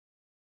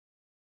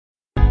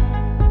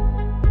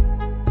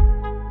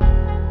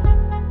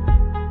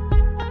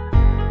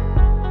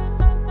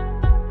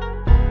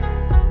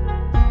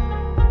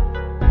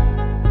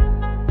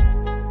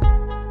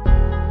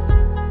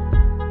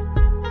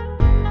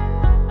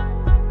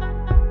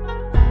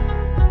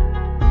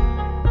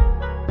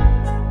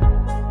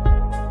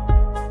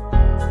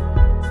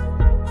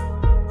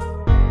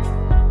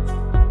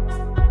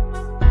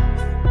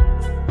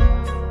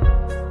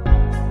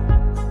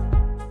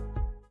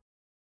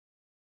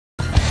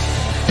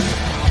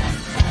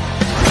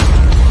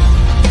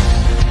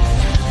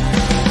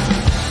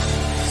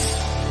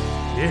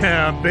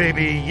Yeah,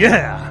 baby,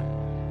 yeah.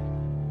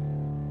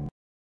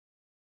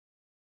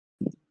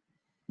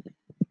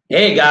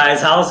 Hey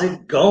guys, how's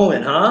it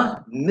going, huh?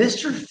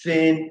 Mr.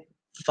 Finn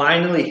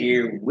finally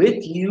here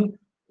with you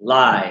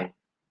live,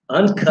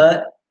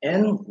 uncut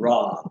and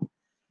raw.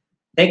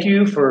 Thank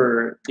you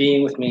for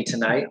being with me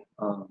tonight.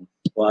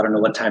 Well, I don't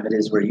know what time it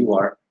is where you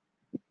are.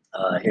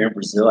 Here in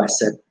Brazil, I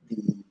set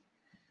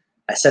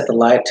the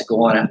live to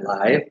go on at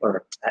live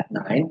or at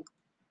 9,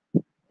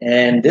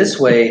 and this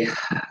way,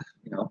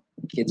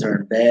 kids are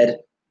in bed,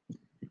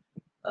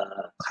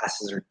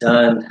 classes are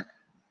done,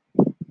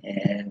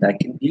 and I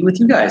can be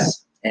with you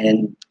guys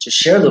and just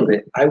share a little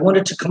bit. I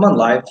wanted to come on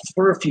live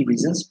for a few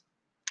reasons.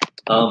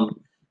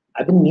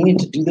 I've been meaning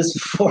to do this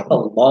for a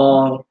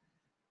long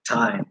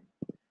time.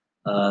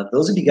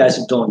 Those of you guys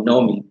who don't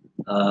know me,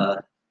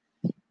 I'm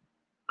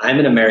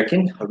an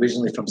American,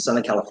 originally from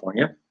Southern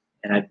California,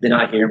 and I've been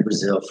out here in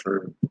Brazil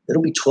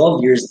it'll be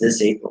 12 years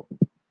this April.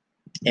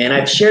 And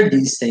I've shared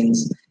these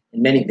things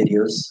in many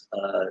videos,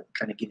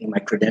 kind of giving my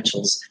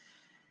credentials.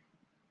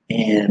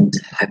 And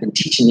I've been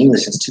teaching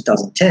English since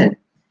 2010.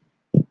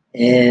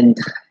 And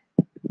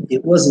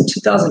it was in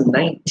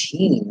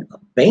 2019, a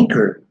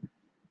banker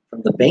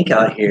from the bank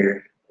out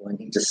here, when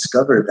he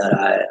discovered that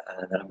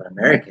I'm an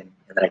American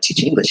and that I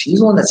teach English, he was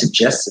the one that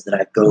suggested that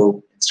I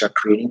go and start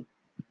creating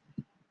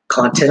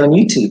content on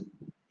YouTube.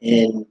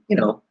 And,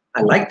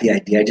 I liked the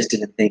idea. I just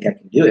didn't think I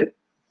could do it.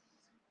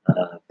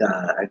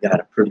 I got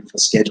a pretty full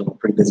schedule. I'm a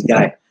pretty busy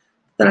guy.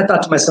 Then I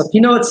thought to myself,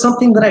 it's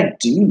something that I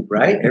do,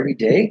 right, every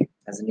day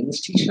as an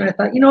English teacher. And I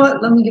thought,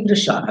 let me give it a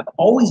shot. I've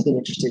always been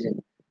interested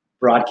in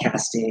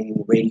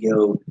broadcasting,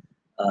 radio,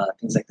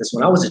 things like this.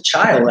 When I was a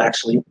child,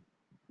 actually,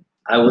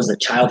 I was a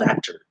child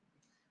actor.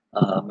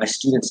 My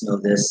students know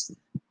this,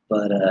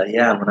 but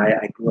when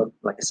I grew up,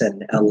 like I said,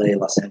 in LA,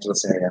 Los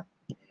Angeles area,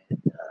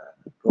 and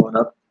growing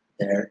up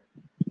there,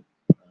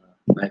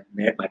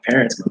 my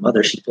parents, my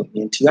mother, she put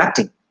me into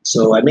acting.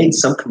 So I made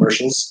some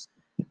commercials.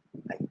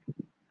 I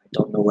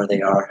don't know where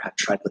they are. I've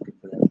tried looking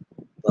for them,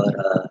 but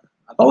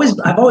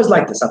I've always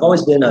liked this. I've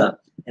always been an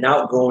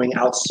outgoing,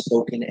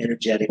 outspoken,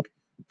 energetic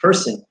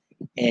person,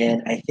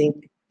 and I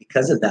think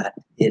because of that,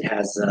 it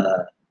has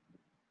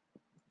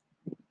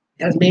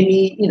made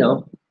me,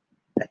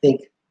 I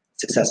think,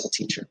 successful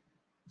teacher.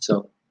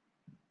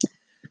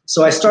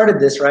 So I started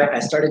this, right? I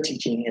started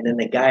teaching, and then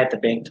the guy at the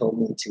bank told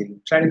me to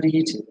try to do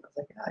YouTube. I was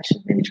like, I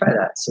should maybe try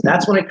that. So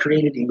that's when I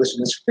created English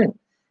with Mr. Finn.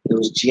 It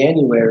was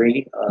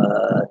January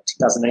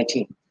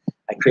 2019.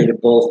 I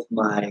created both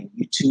my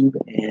YouTube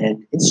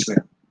and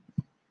Instagram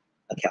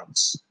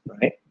accounts,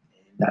 right?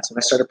 And that's when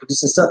I started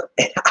producing stuff.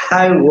 And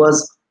I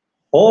was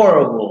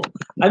horrible.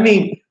 I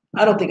mean,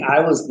 I don't think I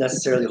was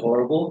necessarily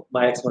horrible,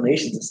 my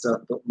explanations and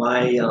stuff, but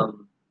my,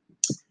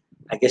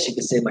 I guess you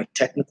could say my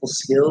technical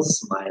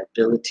skills, my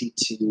ability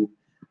to,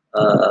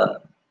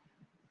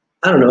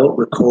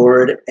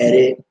 record,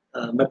 edit,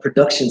 my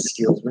production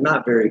skills were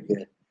not very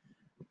good.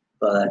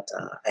 But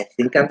I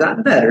think I've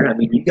gotten better. I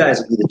mean, you guys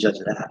will be the judge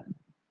of that.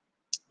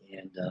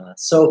 And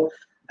so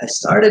I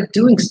started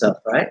doing stuff,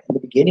 right? In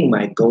the beginning,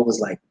 my goal was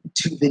like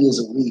 2 videos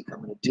a week.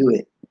 I'm going to do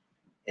it.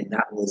 And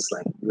that was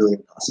like really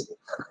impossible.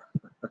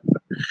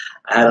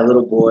 I had a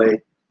little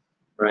boy,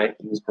 right?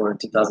 He was born in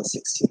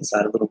 2016. So I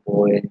had a little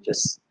boy, and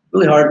just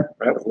really hard,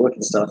 right, with work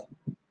and stuff.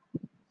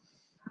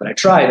 But I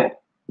tried.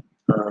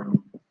 Now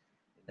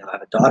I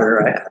have a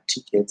daughter, right? I have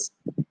 2 kids.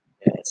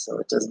 And so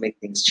it does make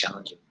things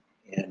challenging.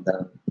 And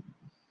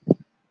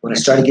when I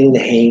started getting the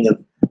hang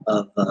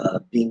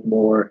of being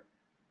more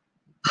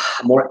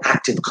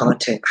active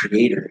content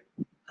creator,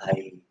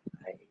 I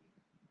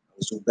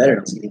was doing better.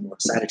 I was getting more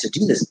excited to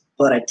do this,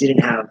 but I didn't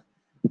have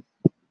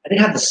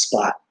the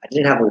spot. I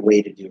didn't have a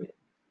way to do it.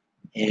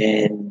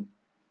 And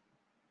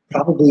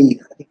probably,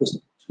 I think it was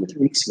 2 or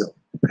 3 weeks ago,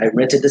 I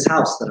rented this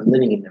house that I'm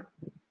living in now.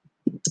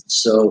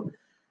 So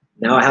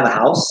now I have a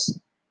house,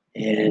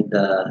 and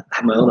I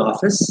have my own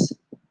office,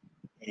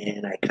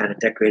 and I kind of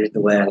decorated the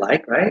way I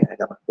like, right? I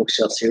got my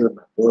bookshelves here with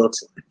my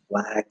books and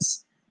my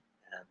flags,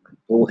 and my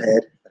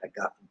bullhead that I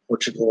got from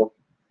Portugal.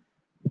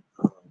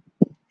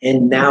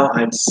 And now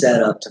I'm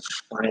set up to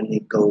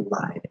finally go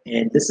live.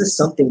 And this is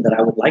something that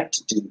I would like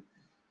to do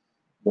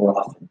more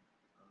often.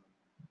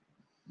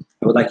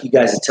 I would like you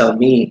guys to tell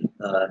me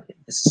if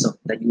this is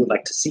something that you would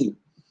like to see.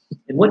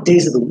 And what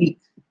days of the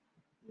week,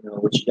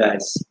 what you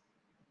guys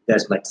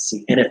would like to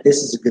see. And if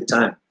this is a good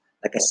time.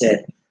 Like I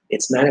said,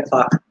 it's 9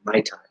 o'clock my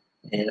time.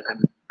 And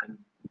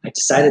I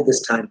decided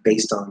this time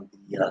based on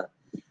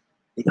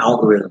the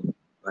algorithm,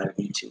 right, of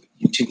YouTube.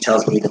 YouTube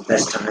tells me the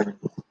best time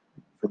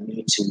for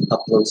me to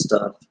upload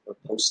stuff or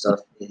post stuff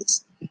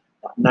is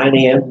about 9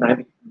 a.m.,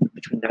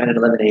 between 9 and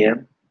 11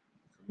 a.m.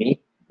 for me,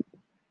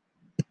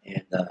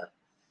 and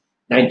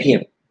 9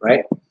 p.m.,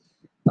 right?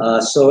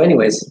 So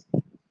anyways,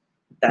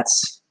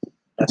 that's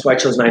why I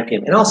chose 9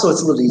 p.m. And also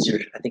it's a little easier,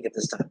 I think, at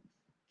this time.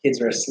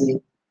 Kids are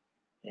asleep,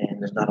 and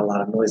there's not a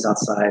lot of noise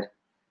outside,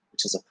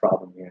 which is a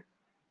problem here.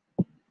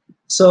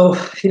 So,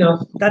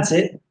 that's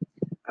it.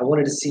 I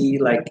wanted to see,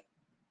 like,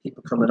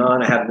 people coming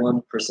on. I had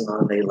one person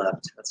on, they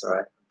left. That's all right.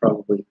 I'm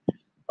probably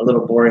a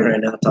little boring right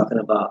now talking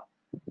about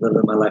a little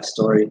bit of my life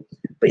story.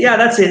 But yeah,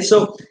 that's it.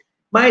 So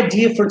my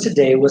idea for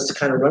today was to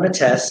kind of run a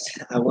test.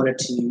 I wanted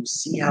to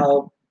see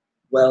how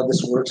well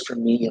this works for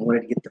me. I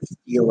wanted to get the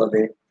feel of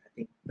it. I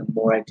think the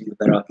more I do, the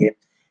better I'll get.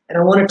 And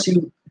I wanted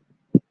to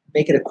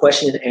make it a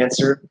question and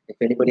answer. If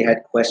anybody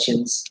had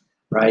questions,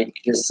 right, you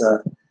could just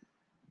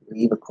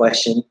leave a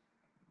question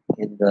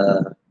in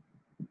the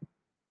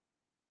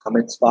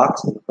comments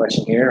box, leave a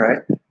question here,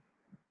 right?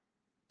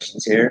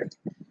 Questions here.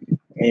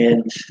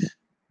 And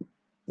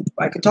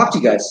I could talk to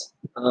you guys.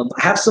 I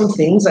have some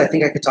things I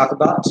think I could talk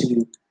about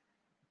to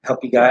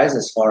help you guys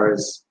as far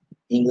as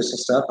English and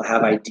stuff. I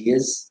have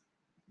ideas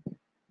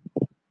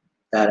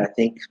that I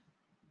think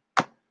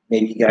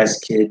maybe you guys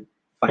could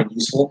find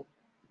useful.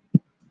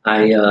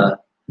 My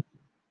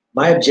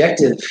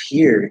objective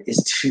here is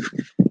to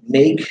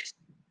make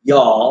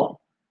y'all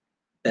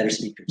better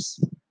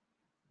speakers,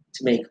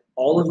 to make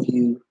all of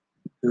you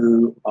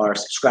who are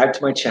subscribed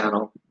to my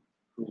channel,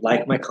 who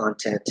like my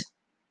content,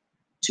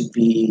 to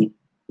be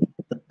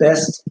the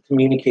best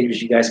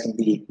communicators you guys can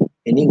be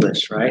in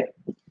English, right?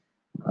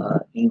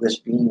 English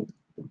being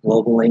the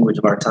global language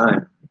of our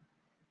time.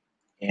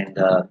 And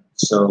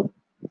so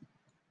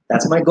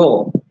that's my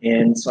goal.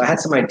 And so I had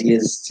some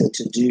ideas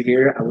to do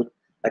here.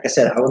 Like I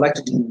said, I would like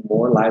to do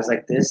more lives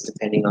like this,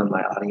 depending on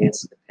my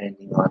audience,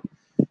 depending on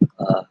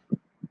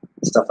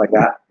stuff like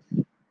that.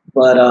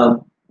 But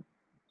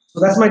so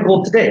that's my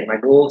goal today. My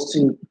goal is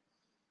to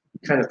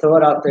kind of throw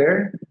it out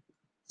there,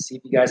 see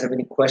if you guys have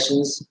any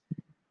questions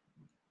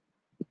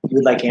you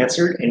would like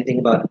answered, anything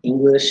about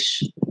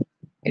English,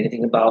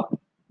 anything about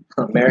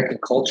American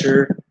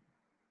culture,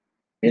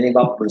 anything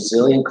about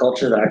Brazilian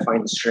culture that I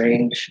find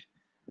strange,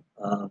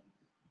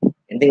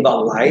 anything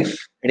about life,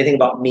 anything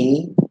about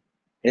me,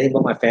 anything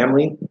about my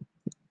family.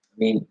 I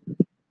mean,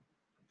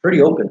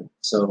 pretty open,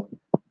 so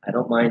I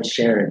don't mind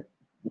sharing.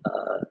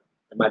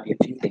 There might be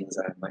a few things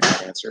I might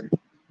not answer,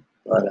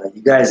 but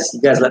you guys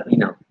let me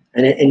know.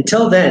 And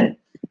until then,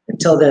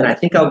 I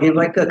think I'll give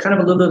like a kind of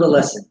a little bit of a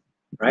lesson,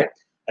 right?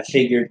 I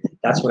figured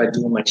that's what I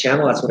do on my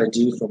channel. That's what I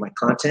do for my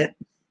content,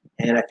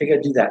 and I figured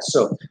I'd do that.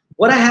 So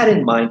what I had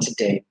in mind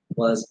today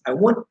was I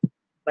want,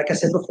 like I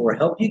said before,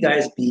 help you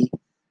guys be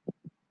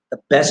the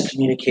best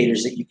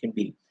communicators that you can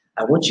be.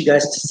 I want you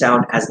guys to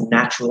sound as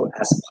natural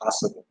as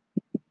possible.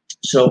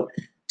 So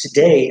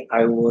today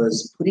I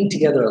was putting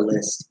together a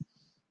list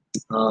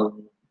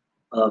of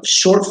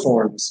short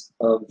forms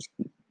of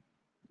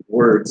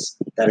words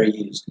that are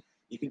used.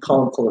 You can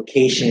call them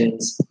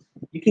collocations.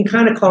 You can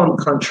kind of call them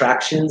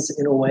contractions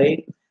in a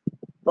way,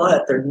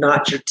 but they're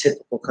not your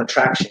typical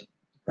contraction,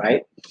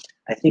 right?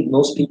 I think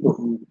most people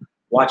who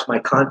watch my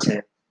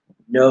content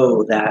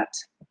know that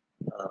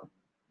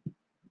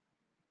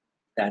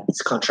that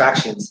these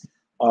contractions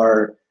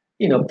are,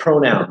 you know,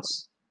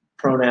 pronouns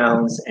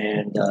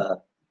and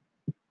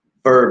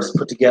verbs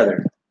put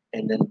together,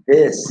 and then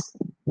this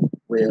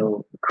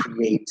will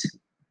create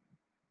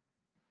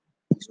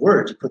these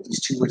words. You put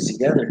these two words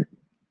together,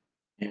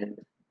 and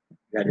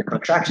you have your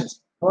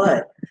contractions.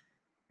 But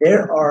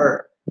there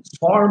are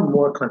far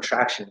more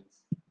contractions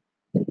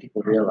than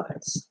people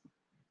realize,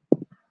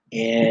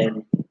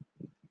 and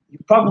you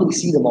probably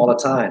see them all the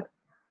time.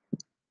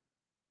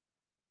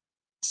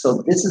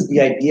 So this is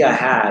the idea I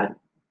had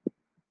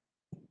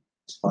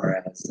as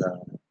far as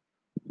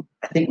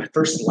I think my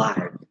first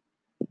live,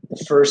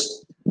 the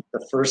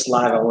first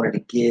live I wanted to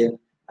give.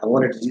 I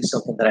wanted to do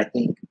something that I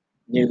think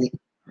nearly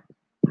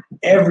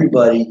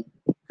everybody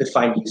could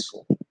find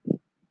useful,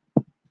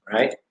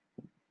 right?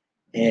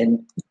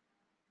 And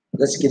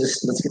let's get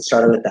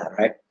started with that,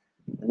 right?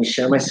 Let me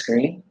share my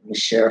screen. Let me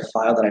share a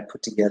file that I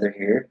put together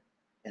here,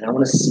 and I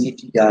want to see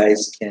if you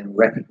guys can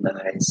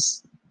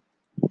recognize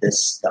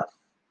this stuff.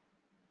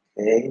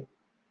 Okay,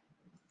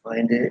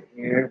 find it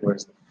here.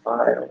 Where's the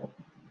file?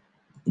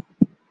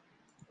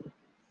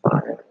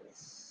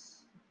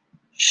 Files,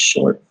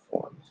 short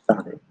form.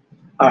 Found it.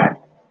 All right.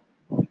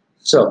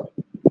 So,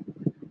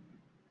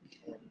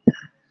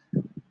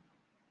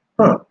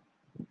 it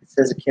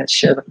says it can't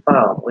share the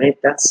file.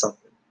 Wait, that's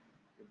something.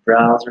 The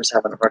browser's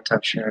having a hard time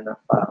sharing that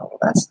file. Well,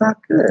 that's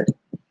not good.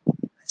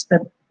 I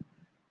spent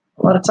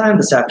a lot of time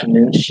this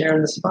afternoon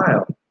sharing this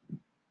file.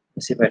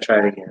 Let's see if I try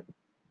it again.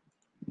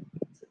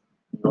 It's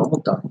a normal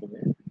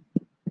document.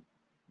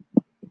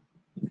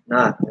 If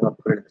not, maybe I'll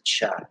put it in the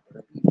chat.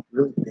 It'll be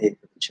really big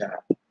for the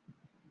chat.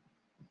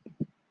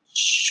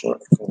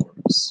 Short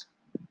forms.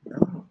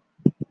 No.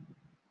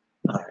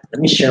 All right,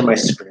 let me share my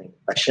screen.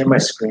 If I share my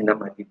screen, that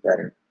might be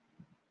better.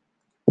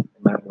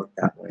 It might work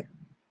that way.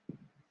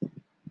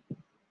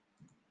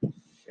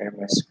 Share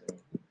my screen.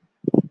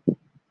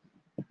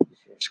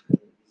 Share screen.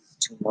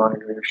 Two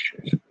monitors.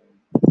 Share screen.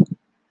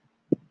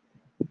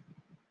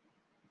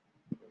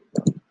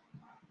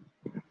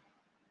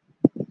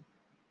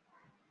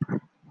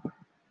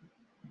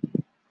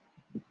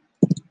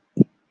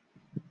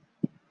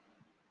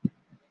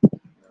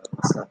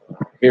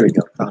 Here we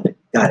go. Found it.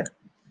 Got it.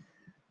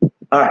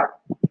 All right.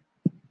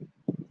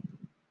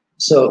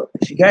 So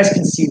if you guys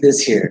can see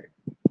this here,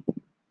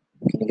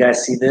 can you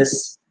guys see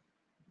this?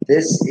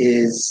 this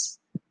is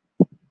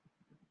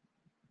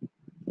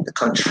the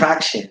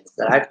contractions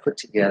that I've put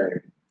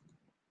together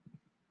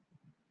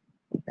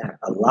that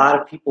a lot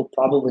of people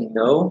probably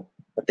know,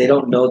 but they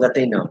don't know that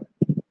they know.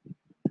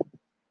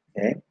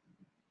 Okay?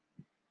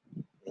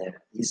 Yeah,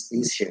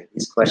 these here,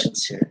 these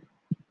questions here.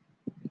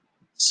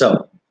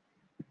 So,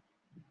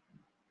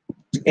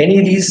 are any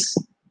of these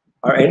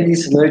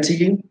familiar to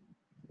you?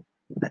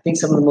 I think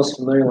some of the most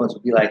familiar ones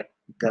would be like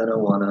gonna,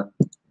 wanna,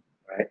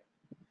 right?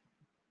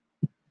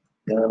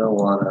 Gonna,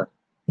 wanna,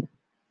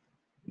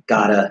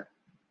 gotta,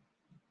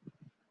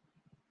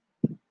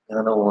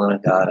 gonna, wanna,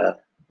 gotta.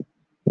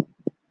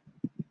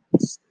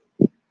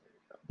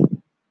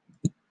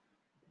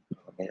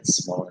 Oh man, it's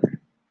smaller.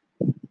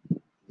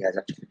 You guys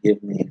have to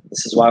forgive me.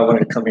 This is why I wanted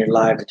to come here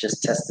live to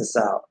just test this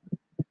out.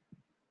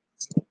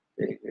 It's a little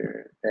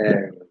bigger.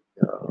 There we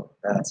go.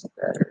 That's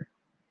better.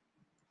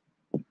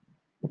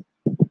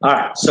 All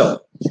right,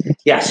 so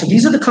yeah, so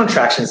these are the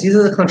contractions. These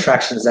are the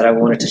contractions that I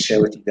wanted to share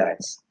with you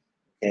guys.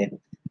 Okay,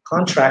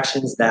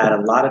 contractions that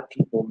a lot of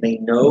people may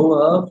know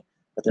of,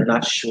 but they're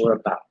not sure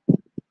about.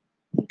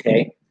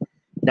 Okay,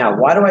 now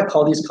why do I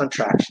call these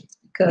contractions?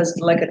 Because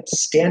like a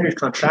standard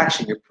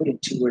contraction, you're putting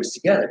two words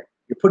together.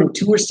 You're putting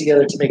two words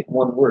together to make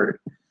one word.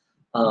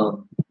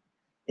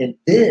 And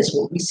this,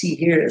 what we see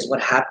here, is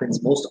what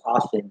happens most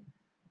often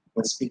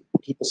when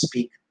people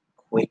speak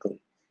quickly.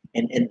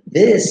 And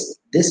this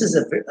is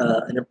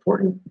an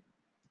important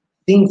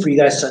thing for you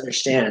guys to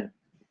understand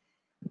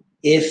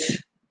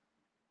if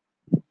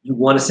you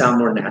want to sound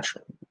more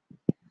natural.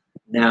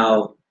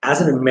 Now,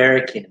 as an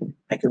American,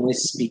 I can only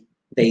speak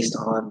based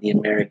on the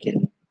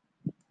American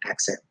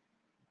accent.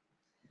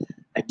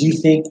 I do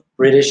think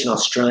British and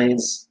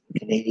Australians,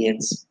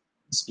 Canadians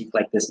speak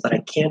like this, but I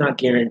cannot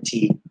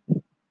guarantee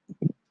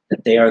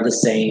that they are the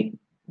same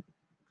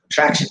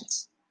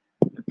contractions.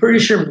 I'm pretty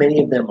sure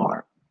many of them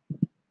are,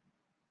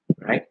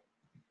 right?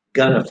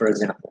 Gonna, for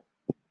example.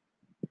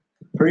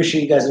 Pretty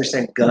sure you guys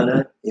understand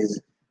gonna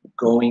is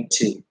going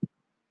to,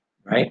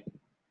 right?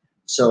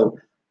 So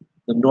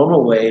the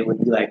normal way would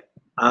be like,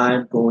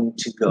 I'm going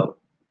to go,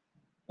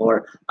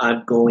 or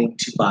I'm going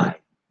to buy.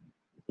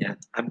 Yeah,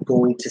 I'm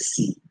going to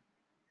see.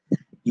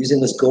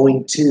 Using this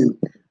going to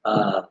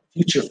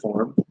future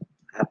form,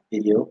 I have a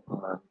video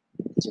on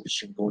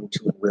going to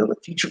and will.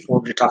 With future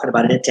forms, you're talking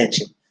about an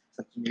intention,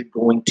 something you're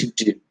going to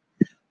do.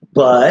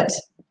 But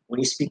when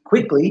you speak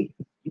quickly,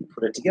 you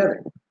put it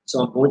together. So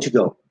I'm going to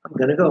go. I'm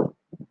going to go.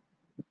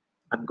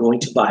 I'm going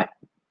to buy.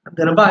 I'm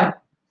going to buy.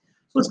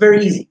 So it's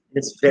very easy, and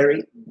it's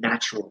very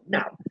natural.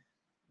 Now,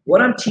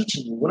 what I'm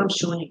teaching you, what I'm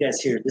showing you guys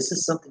here, this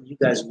is something you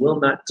guys will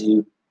not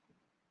do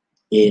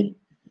in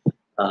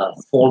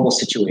formal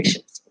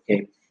situations,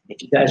 okay?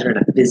 If you guys are in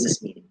a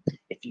business meeting,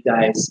 if you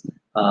guys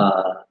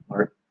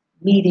are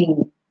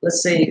meeting,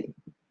 let's say,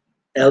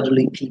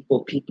 elderly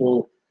people,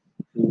 people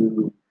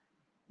who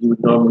you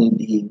would normally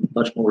be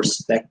much more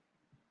respect,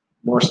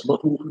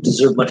 who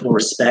deserve much more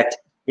respect,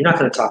 you're not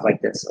going to talk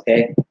like this,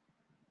 okay?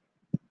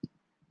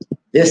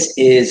 This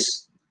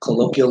is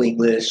colloquial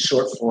English,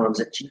 short forms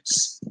that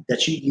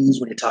you use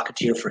when you're talking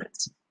to your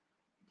friends,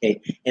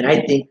 okay? And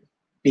I think,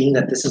 being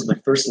that this is my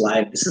first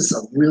live, this is a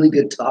really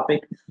good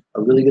topic,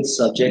 a really good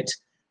subject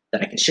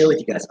that I can share with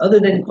you guys, other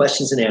than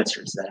questions and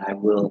answers that I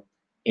will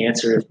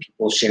answer if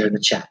people share in the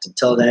chat.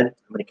 Until then,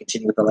 I'm going to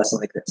continue with a lesson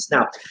like this.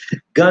 Now,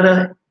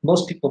 gonna,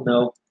 most people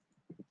know.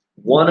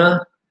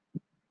 Wanna,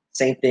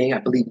 same thing. I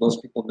believe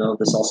most people know.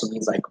 This also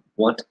means like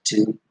want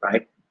to,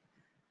 right?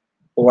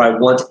 Or I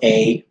want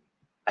a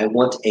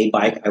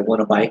bike, I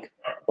want a bike.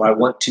 Or I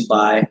want to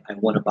buy, I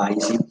want to buy,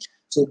 you see?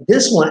 So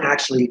this one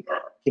actually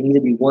can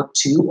either be want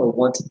to or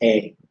want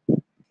a.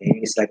 Okay,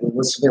 it's like,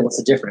 what's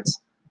the difference?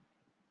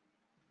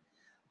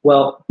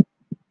 Well,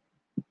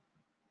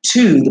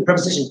 to, the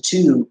preposition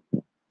to,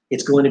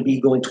 it's going to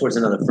be going towards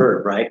another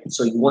verb, right?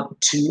 So you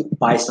want to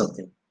buy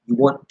something. You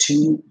want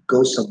to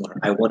go somewhere.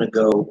 I want to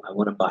go, I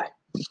want to buy.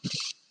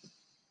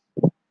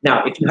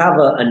 Now, if you have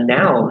a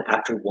noun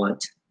after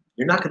want,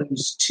 you're not going to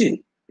use to,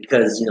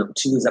 because, you know,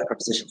 to is that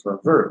preposition for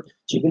a verb.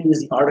 So you're going to use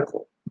the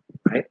article,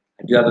 right?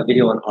 I do have a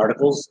video on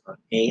articles, on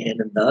a, and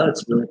the.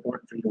 It's really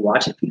important for you to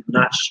watch if you're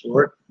not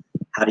sure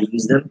how to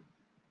use them.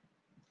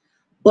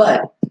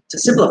 But to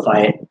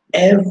simplify it,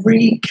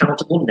 every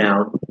countable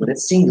noun, when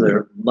it's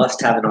singular,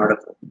 must have an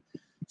article.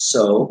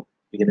 So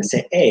you're going to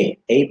say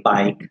a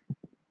bike,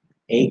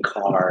 a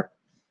car.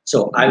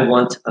 So I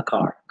want a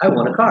car. I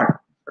want a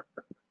car.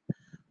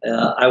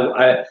 I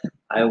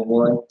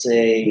want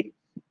a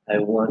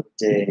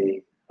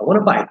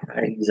bike.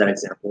 I use that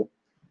example,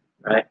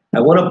 right? I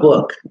want a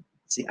book.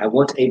 See, I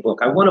want a book.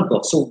 I want a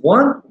book. So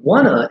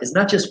wanna is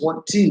not just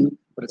want to,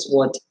 but it's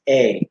want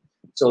a.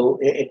 So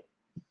it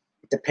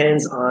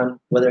depends on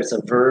whether it's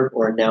a verb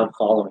or a noun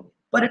following it.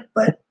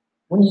 But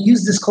when you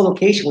use this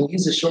collocation, when you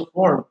use the short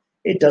form,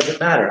 it doesn't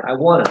matter. I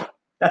wanna.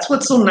 That's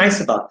what's so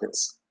nice about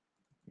this.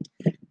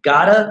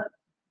 Gotta,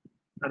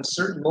 I'm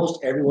certain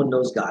most everyone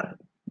knows gotta,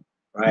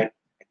 right?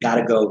 I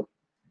gotta go.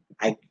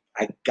 I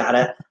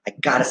gotta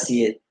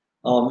see it.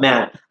 Oh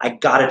man, I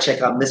gotta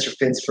check out Mr.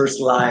 Finn's first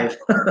live.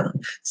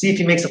 See if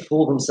he makes a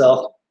fool of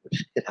himself,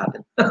 which could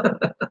happen.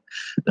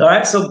 All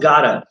right, so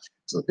gotta.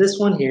 So this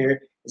one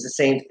here is the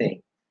same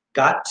thing.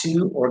 Got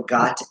to or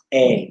got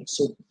a.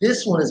 So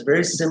this one is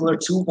very similar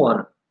to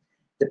one.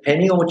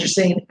 Depending on what you're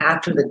saying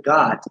after the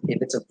got,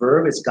 if it's a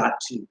verb, it's got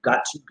to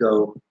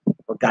go,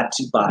 or got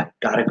to buy,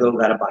 gotta go,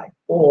 gotta buy.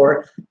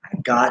 Or I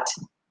got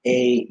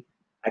a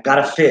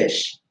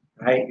fish,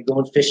 right? You're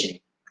going fishing.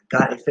 I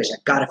got a fish, I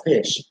got a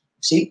fish.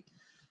 See?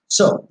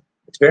 So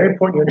it's very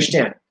important you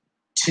understand.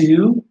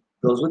 To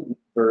goes with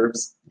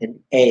verbs and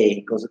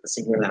a goes with the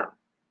singular noun.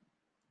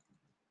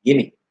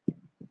 Gimme,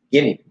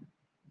 gimme,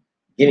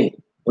 gimme.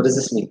 What does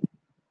this mean?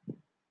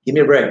 Give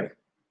me a break.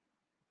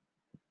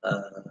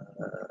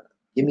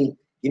 Give me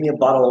a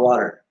bottle of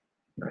water.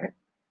 Right?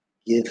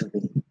 Give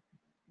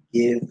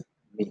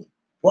me.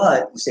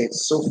 But you say it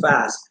so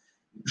fast,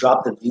 you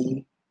drop the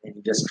V and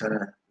you just kind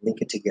of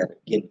link it together.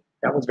 Give me.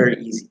 That one's very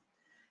easy.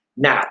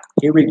 Now,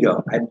 here we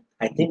go.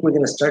 I think we're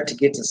going to start to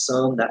get to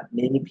some that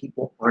many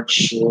people aren't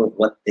sure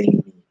what they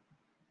mean.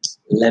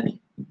 Let me.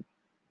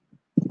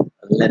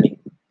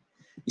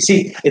 You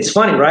see, it's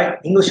funny, right?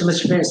 English and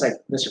Mr. Finn, it's like,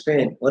 Mr.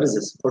 Finn, what is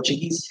this?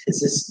 Portuguese?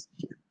 Is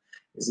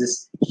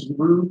this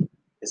Hebrew?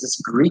 Is this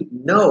Greek?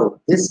 No,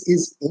 this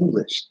is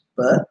English,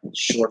 but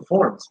short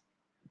forms.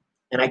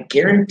 And I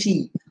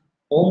guarantee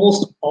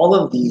almost all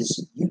of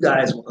these you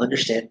guys will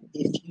understand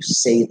if you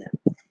say them,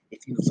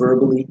 if you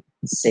verbally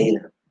say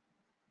them.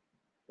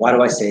 Why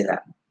do I say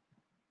that?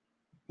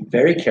 Be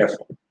very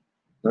careful.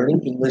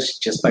 Learning English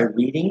just by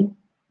reading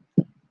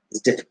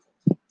is difficult.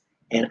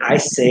 And I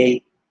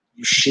say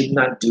you should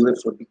not do it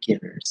for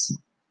beginners.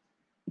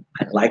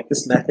 I like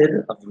this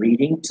method of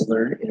reading to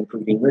learn and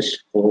improve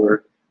English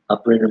for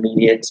upper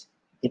intermediate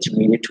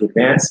to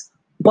advanced,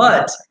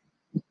 but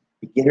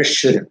beginners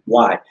shouldn't.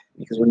 Why?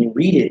 Because when you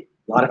read it,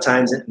 a lot of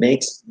times it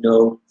makes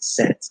no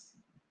sense.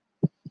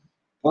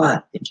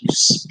 But if you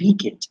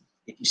speak it,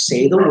 if you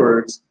say the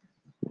words,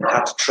 you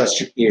have to trust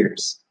your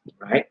ears,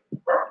 right?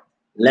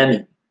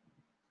 Let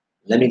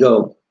me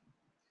go,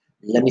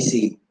 let me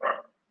see.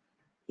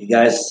 You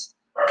guys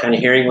kind of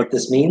hearing what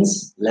this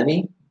means? Let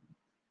me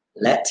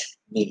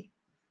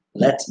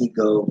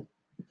go,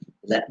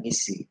 let me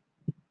see.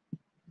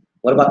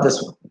 What about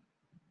this one?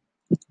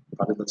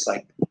 Probably looks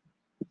like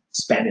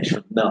Spanish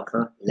for milk,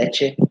 huh?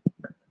 Leche.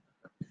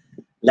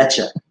 What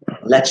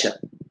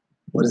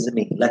does it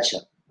mean? Leche.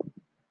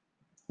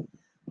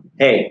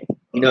 Hey,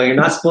 you're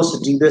not supposed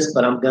to do this,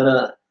 but I'm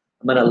gonna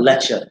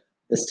let you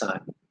this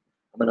time.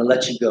 I'm gonna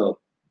let you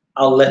go.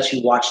 I'll let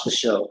you watch the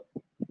show.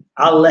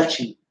 I'll let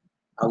you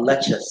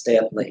stay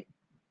up late.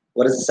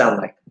 What does it sound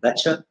like?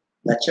 Let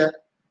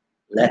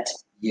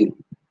you.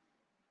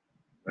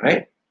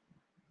 Right?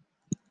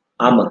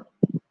 I'ma.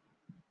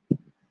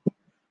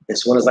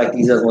 This one is like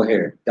these other one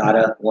here.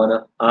 Gotta,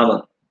 wanna,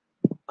 I'ma.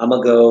 I'ma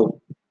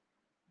go.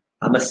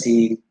 I'ma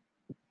see.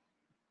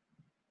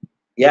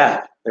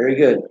 Yeah, very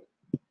good.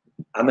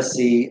 I'ma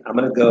see. I'm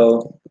gonna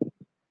go.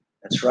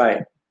 That's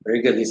right.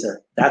 Very good, Lisa.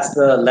 That's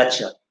the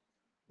letcha.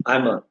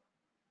 I'ma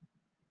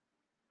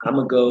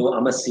go.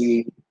 I'ma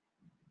see.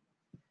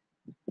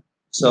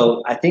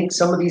 So I think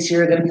some of these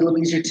here are gonna be a little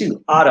easier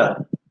too.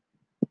 Oughta.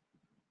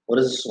 What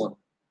is this one?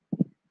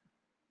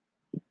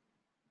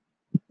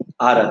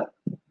 Oughta.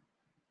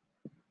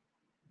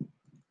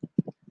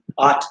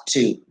 Ought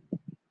to.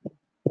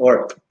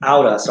 Or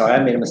oughta. Sorry,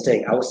 I made a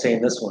mistake. I was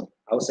saying this one.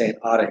 I was saying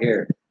oughta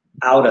here.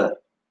 Oughta.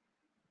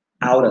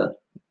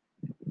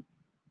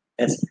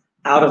 It's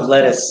out of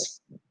lettuce,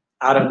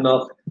 out of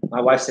milk. My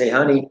wife say,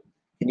 honey,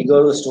 can you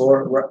go to the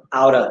store? We're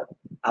out of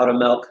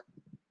milk.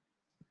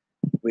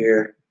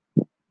 We're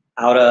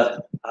out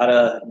of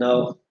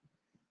no.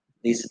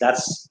 Lisa,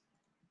 that's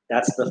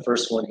the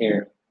first one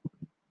here.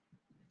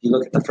 If you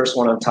look at the first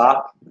one on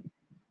top,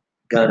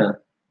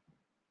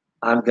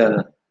 I'm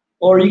gonna.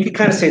 Or you could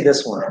kind of say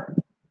this one.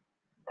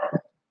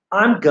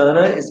 I'm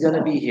gonna is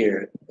gonna be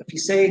here. If you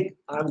say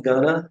I'm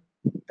gonna,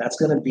 that's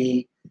gonna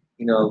be,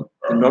 the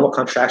normal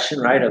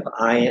contraction, right, of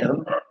I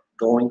am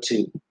going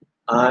to.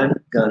 I'm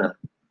gonna.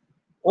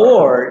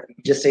 Or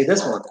you just say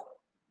this one.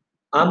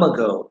 I'ma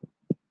go.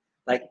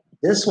 Like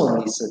this one,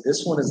 Lisa,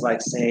 this one is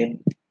like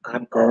saying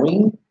I'm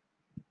going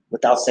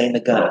without saying the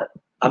gonna.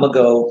 I'ma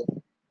go.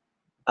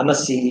 I'ma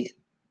see.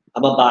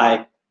 I'ma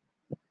buy.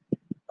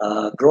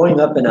 Growing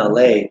up in LA,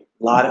 a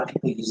lot of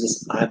people use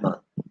this I'ma.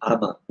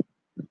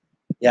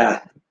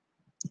 Yeah.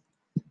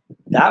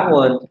 That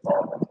one,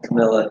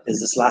 Camilla, is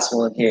this last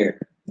one here.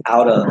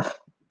 Out of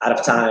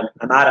time.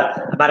 I'm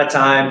out of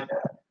time.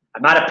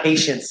 I'm out of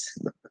patience.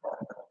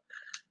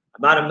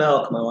 I'm out of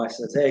milk. My wife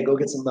says, hey, go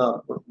get some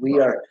milk.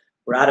 We're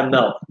out of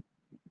milk.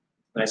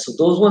 Right. So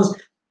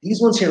these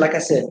ones here, like I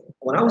said,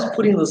 when I was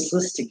putting this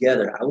list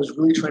together, I was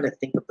really trying to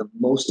think of the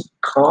most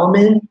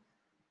common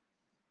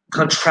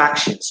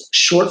contractions,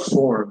 short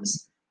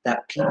forms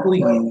that people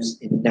use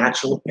in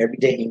natural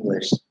everyday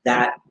English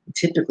that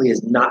typically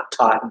is not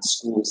taught in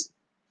schools.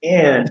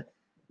 And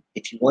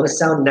if you want to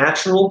sound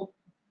natural,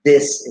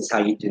 this is how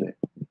you do it.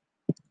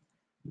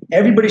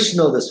 Everybody should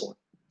know this one.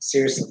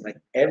 Seriously, like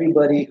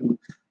everybody who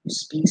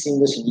speaks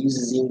English and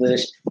uses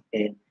English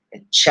and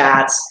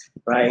chats,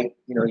 right?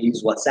 You know,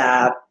 use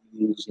WhatsApp,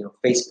 use, you know,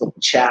 Facebook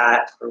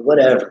chat or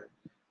whatever.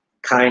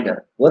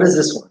 Kinda. What is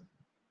this one?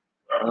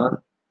 Huh?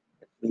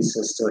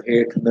 Lisa's still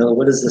here. Camilla,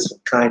 what is this one?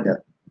 Kinda.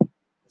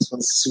 This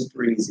one's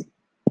super easy.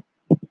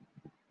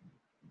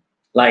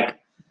 Like,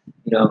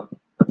 you know,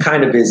 I'm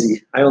kind of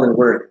busy. I only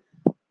work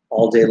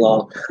all day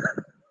long.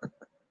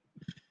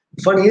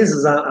 Funny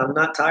is I'm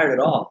not tired at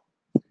all.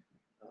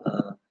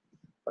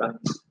 But I'm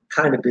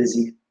kind of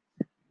busy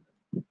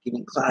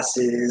giving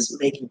classes,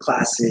 making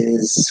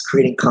classes,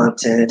 creating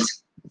content,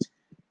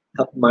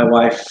 helping my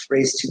wife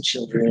raise 2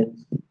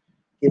 children,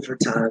 give her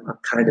time. I'm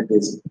kind of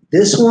busy.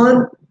 This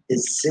one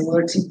is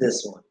similar to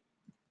this one,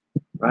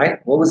 right?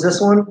 What was this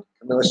one?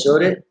 Camilla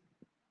showed it.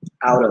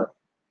 Out of,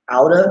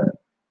 out of,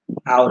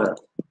 out of.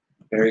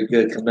 Very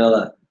good,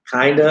 Camilla.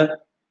 Kinda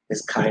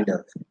is kind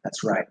of.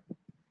 That's right.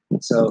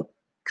 So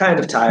kind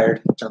of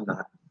tired, which I'm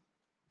not.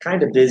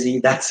 Kind of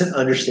busy. That's an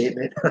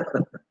understatement.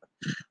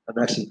 I'm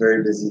actually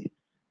very busy.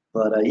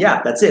 But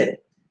yeah, that's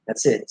it.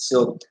 That's it.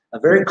 So a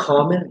very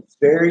common,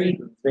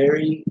 very,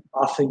 very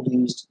often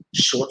used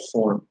short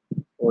form,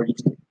 or you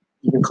can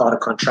even call it a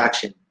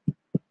contraction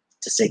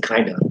to say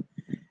kind of.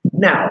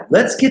 Now,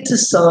 let's get to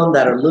some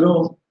that are a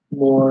little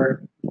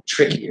more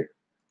trickier,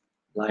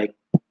 like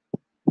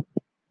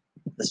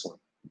this one.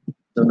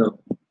 Don't know.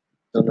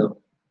 Don't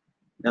know.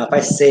 Now, if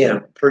I say it,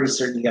 I'm pretty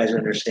certain you guys are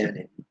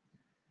understanding.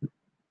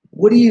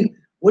 What do you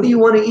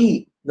want to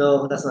eat?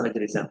 No, that's not a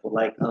good example.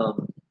 Like,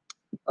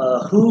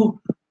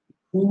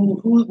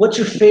 what's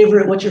your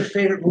favorite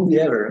movie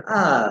ever?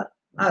 I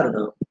don't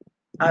know.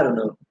 I don't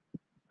know.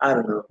 I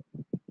don't know.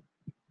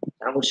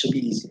 That one should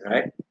be easy,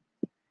 right?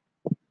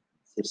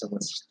 See if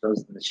someone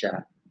throws it in the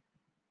chat.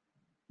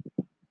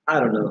 I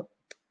don't know.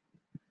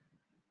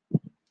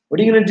 What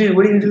are you gonna do?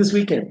 What are you gonna do this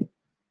weekend?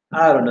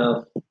 I don't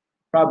know.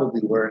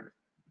 Probably work.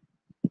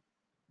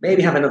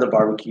 Maybe have another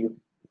barbecue.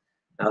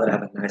 Now that I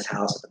have a nice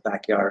house in the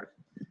backyard,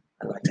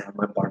 I like to have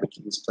my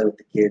barbecues, play with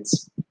the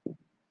kids.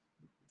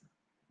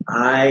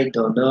 I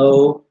don't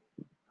know.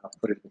 I'll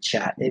put it in the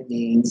chat. It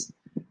means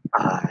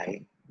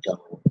I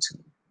don't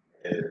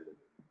know.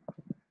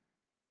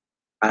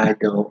 I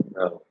don't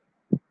know.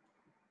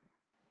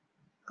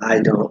 I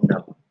don't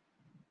know.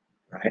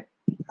 Right?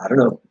 I don't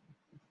know.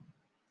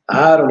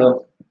 I don't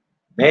know.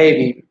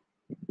 Maybe.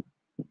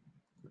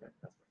 That's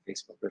my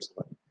Facebook or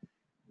something.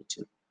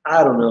 YouTube.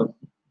 I don't know.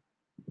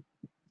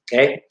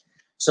 Okay?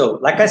 So,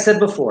 like I said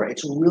before,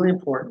 it's really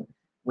important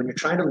when you're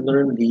trying to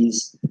learn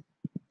these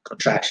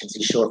contractions,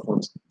 these short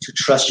forms, to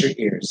trust your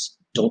ears.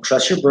 Don't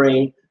trust your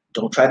brain.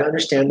 Don't try to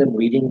understand them,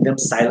 reading them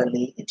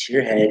silently into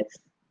your head.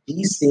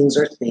 These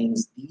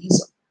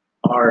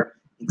are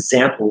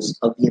examples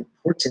of the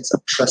importance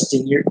of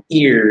trusting your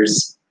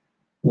ears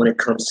when it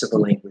comes to the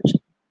language.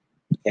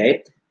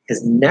 Okay?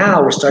 Because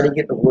now we're starting to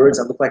get the words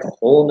that look like a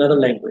whole nother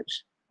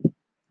language.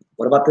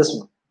 What about this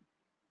one?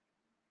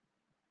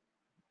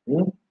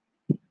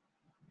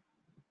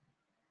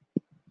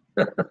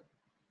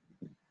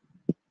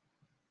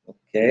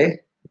 Okay.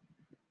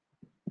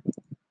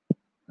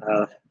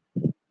 I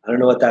don't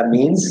know what that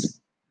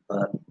means,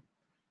 but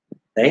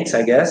thanks,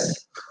 I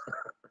guess.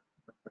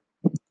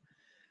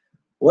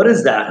 What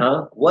is that,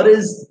 huh? What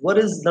is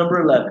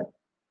number 11?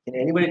 Can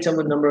anybody tell me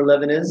what number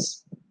 11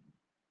 is?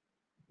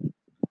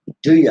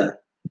 Do ya?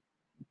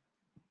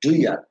 Do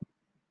ya?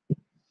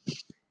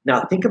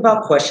 Now think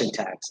about question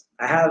tags.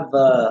 I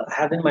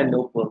have in my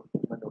notebook.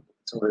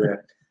 It's over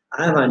there.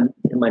 I have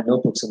in my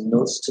notebook some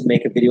notes to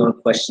make a video on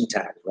question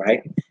tags.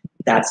 Right?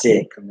 That's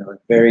it, Camilla.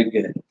 Very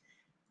good.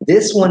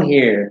 This one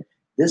here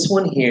is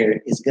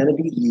going to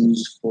be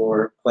used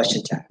for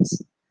question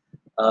tags,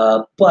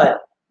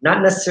 but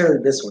not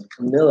necessarily this one.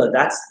 Camilla,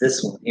 that's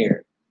this one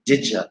here.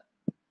 Did ya?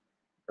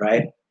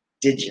 Right?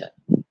 Did ya?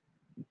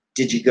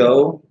 Did you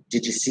go?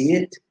 Did you see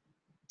it?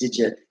 Did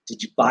you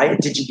buy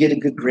it? Did you get a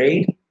good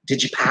grade?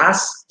 Did you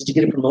pass? Did you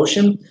get a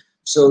promotion?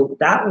 So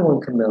that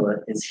one, Camilla,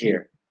 is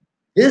here.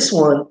 This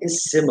one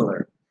is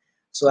similar.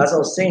 So as I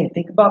was saying,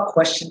 think about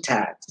question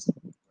tags,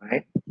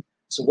 right?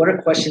 So what are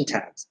question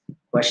tags?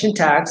 Question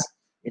tags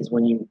is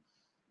when you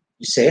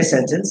say a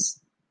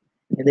sentence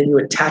and then you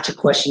attach a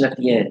question at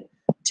the end,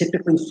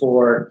 typically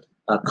for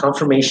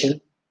confirmation.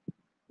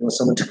 You want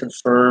someone to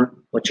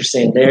confirm what you're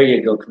saying. There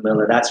you go,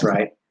 Camilla. That's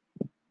right.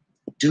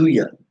 Do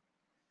ya?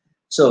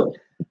 So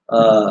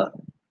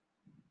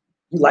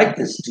you like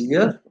this, do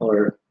you?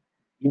 Or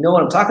you know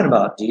what I'm talking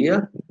about, do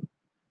you?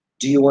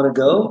 Do you want to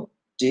go?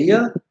 Do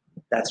you?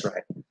 That's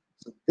right.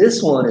 So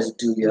this one is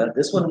do ya.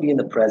 This one will be in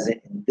the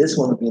present, and this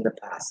one will be in the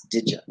past.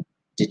 Did ya?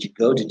 Did you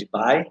go? Did you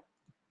buy?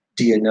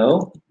 Do you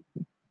know?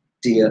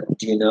 Do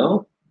you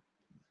know?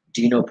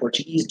 Do you know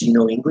Portuguese? Do you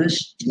know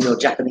English? Do you know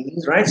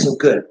Japanese? Right? So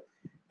good.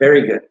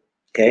 Very good.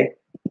 Okay.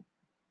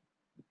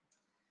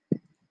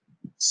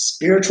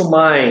 Spiritual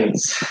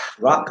minds.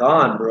 Rock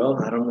on, bro.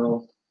 I don't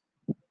know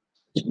what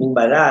you mean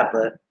by that,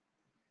 but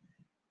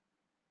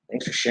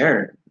thanks for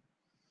sharing.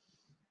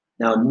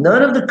 Now,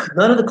 none of the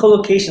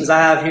collocations I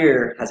have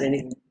here has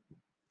anything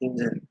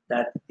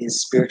that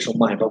is spiritual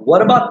mind. But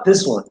what about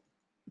this one?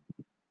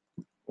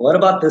 What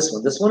about this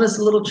one? This one is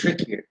a little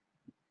trickier.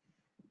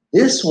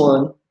 This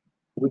one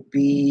would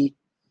be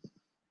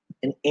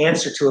an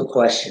answer to a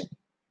question.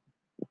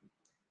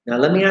 Now,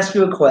 let me ask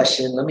you a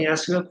question. Let me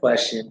ask you a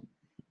question,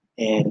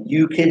 and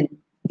you can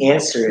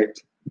answer it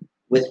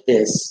with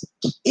this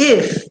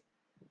if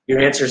your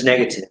answer is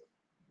negative.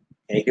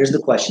 Okay, here's the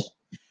question.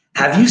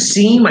 Have you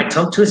seen my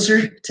tongue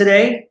twister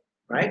today?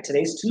 Right?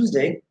 Today's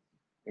Tuesday,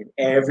 and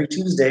every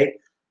Tuesday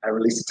I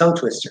release a tongue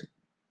twister.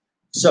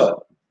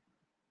 So,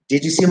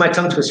 did you see my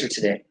tongue twister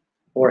today?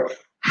 Or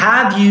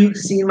have you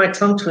seen my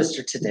tongue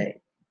twister today?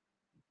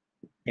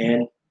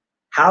 And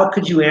how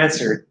could you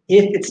answer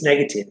if it's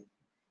negative?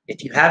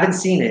 If you haven't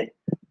seen it,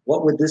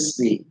 what would this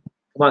be?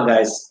 Come on,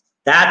 guys.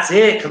 That's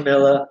it,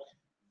 Camilla.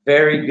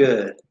 Very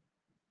good.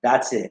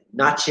 That's it.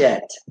 Not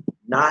yet.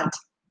 Not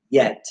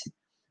yet.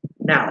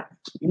 Now,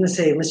 you're going to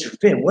say, Mr.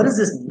 Finn, what is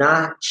this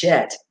not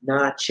yet?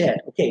 Not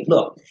yet. Okay,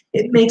 look.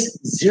 It makes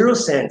 0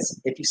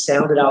 sense if you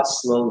sound it out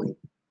slowly.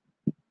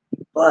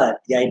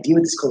 But the idea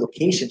with this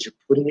collocation is you're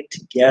putting it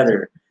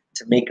together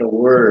to make a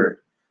word.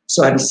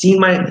 So have you seen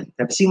my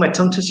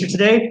tongue twister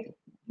today?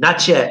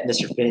 Not yet,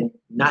 Mr. Finn.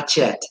 Not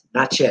yet.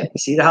 Not yet. You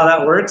see how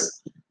that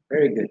works?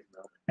 Very good.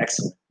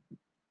 Excellent.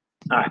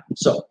 All right.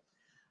 So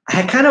I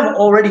had kind of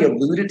already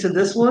alluded to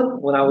this one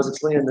when I was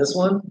explaining this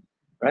one.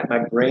 Right?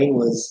 My brain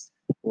was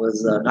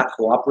not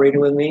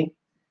cooperating with me.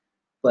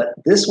 But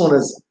this one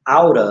is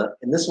oughta,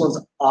 and this one's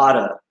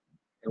oughta.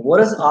 And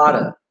what is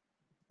oughta?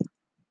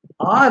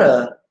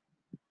 Oughta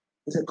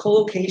is a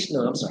collocation.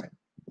 No, I'm sorry.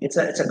 It's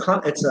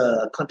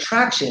a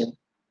contraction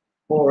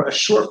or a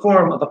short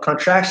form of a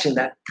contraction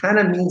that kind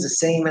of means the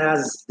same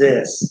as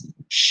this,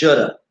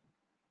 shoulda.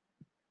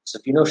 So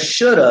if you know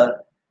shoulda,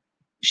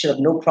 you should have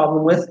no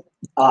problem with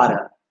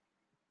oughta.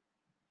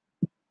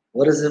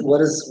 What is it?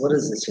 What is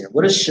this here?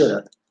 What is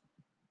shoulda?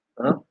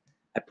 Huh?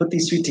 I put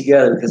these three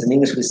together because in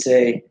English we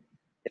say,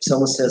 if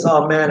someone says,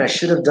 "Oh man, I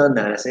should have done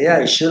that," I say, "Yeah,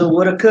 you shoulda,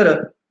 woulda,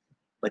 coulda,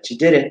 but you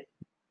didn't."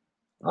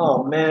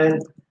 "Oh man,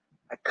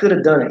 I could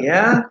have done it."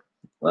 "Yeah,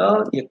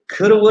 well, you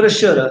coulda, woulda,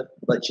 shoulda,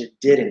 but you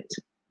didn't."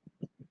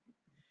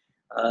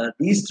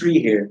 These three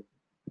here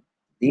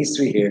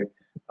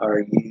are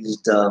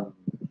used,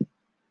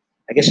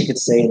 I guess you could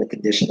say, in the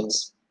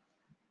conditionals,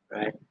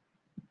 right?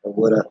 I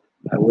would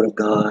have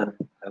gone,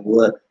 I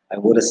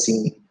would have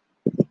seen,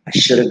 I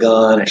should have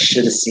gone, I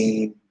should have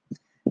seen.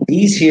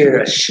 These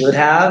here are should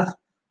have,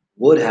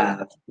 would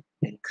have,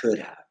 and could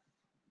have.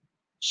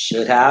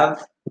 Should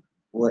have,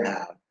 would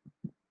have,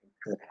 and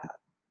could have.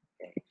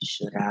 Okay,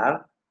 should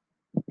have,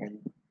 and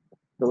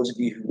those of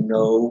you who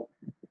know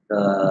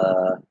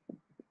the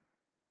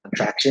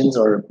contractions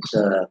or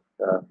the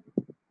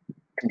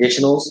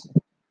conditionals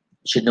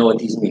should know what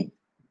these mean.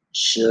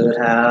 Should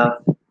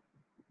have,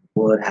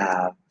 would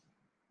have,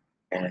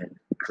 and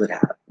could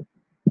have.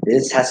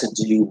 This has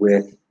to do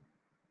with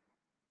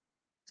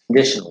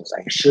conditionals.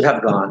 I should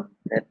have gone.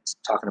 It's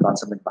talking about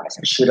some advice.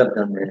 I should have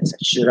done this. I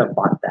should have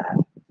bought that.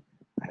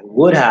 I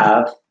would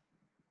have,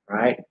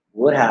 right?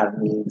 Would have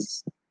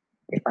means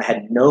if I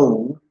had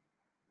known,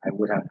 I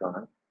would have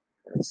gone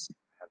because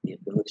I have the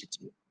ability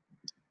to.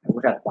 I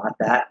would have bought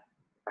that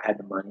if I had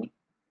the money.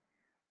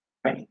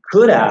 Right?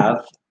 Could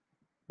have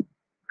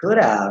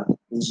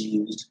is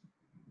used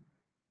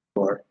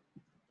for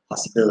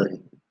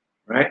possibility,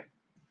 right?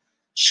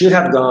 Should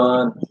have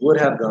gone, would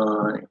have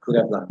gone, and could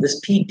have gone. This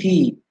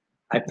PP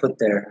I put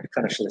there, I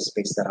kind of should have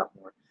spaced that out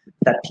more.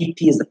 That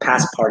PP is the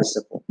past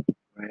participle,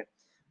 right?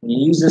 When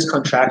you use this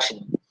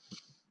contraction,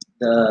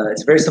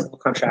 it's a very simple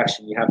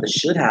contraction. You have the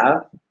should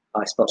have.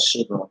 Oh, I spelled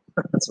should wrong.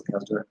 That's okay, I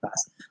was doing it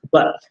fast.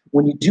 But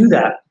when you do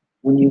that,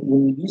 when you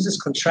use this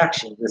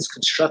contraction, this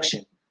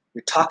construction,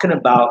 you're talking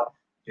about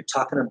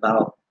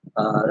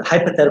a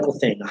hypothetical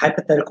thing, a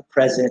hypothetical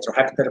present or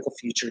hypothetical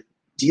future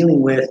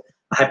dealing with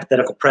a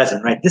hypothetical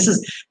present, right? This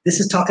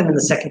is talking in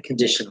the second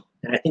conditional.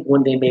 And I think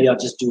one day maybe I'll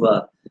just do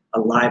a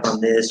live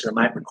on this, or I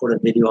might record a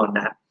video on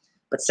that.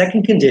 But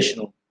second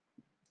conditional,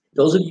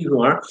 those of you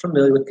who aren't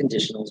familiar with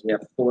conditionals, we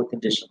have 4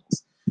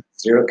 conditionals.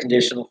 0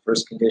 conditional,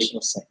 first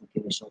conditional, second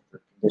conditional,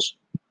 third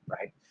conditional,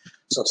 right?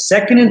 So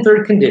second and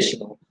third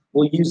conditional,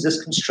 we'll use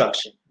this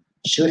construction.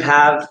 Should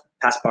have,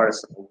 past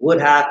participle.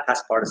 Would have,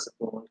 past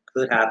participle.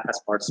 Could have,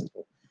 past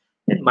participle.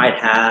 It might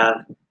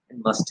have,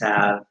 and must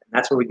have. And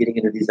that's where we're getting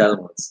into these other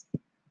ones.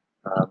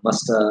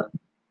 Musta,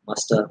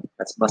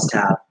 that's must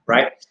have,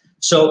 right?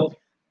 So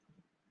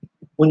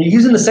when you're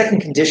using the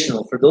second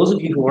conditional, for those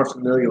of you who aren't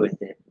familiar with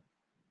it,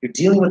 you're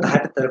dealing with the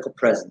hypothetical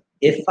present.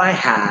 If I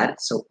had,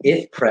 so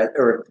if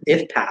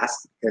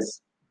past,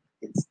 because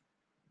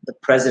the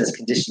present is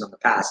conditioned on the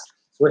past.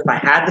 So if I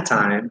had the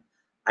time,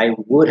 I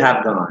would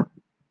have gone.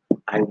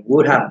 I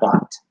would have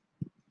bought,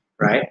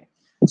 right?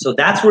 So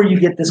that's where you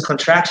get this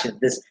contraction,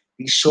 these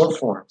short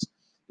forms.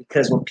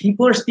 Because when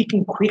people are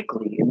speaking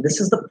quickly, and this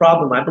is the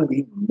problem I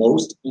believe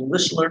most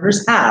English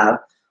learners have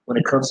when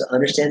it comes to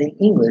understanding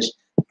English,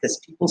 because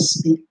people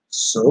speak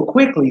so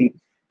quickly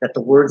that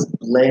the words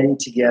blend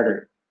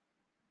together.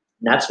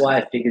 And that's why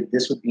I figured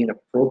this would be an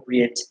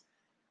appropriate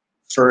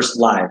first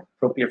live,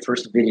 appropriate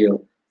first video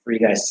for you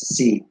guys to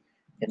see.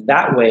 And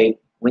that way,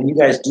 when you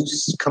guys do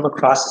come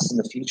across this in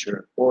the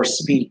future or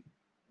speak,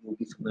 you'll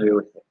be familiar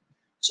with it.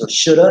 So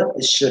shoulda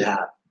is should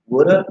have,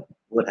 woulda,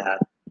 would have,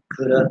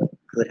 coulda,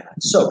 could have.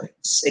 So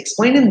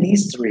explaining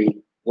these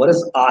three, what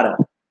is oughta?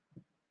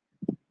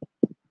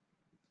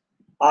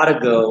 Oughta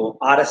go,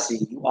 oughta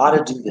see, you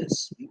oughta do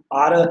this. You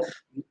oughta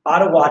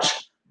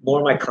watch more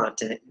of my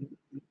content.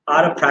 You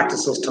oughta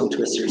practice those tongue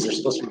twisters. They're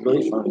supposed to be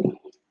really fun.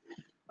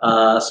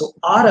 So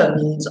oughta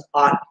means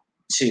ought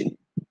to,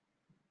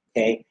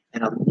 okay?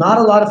 And not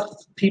a lot of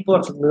people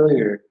are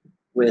familiar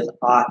with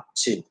ought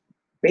to.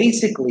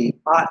 Basically,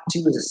 ought to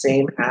is the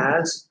same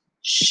as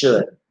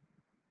should.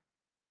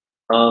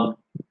 I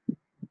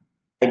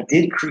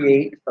did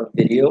create a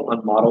video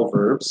on modal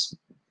verbs.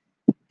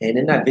 And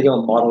in that video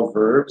on modal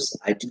verbs,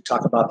 I do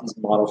talk about these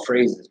modal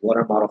phrases. What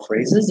are modal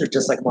phrases? They're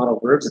just like modal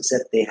verbs,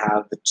 except they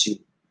have the to.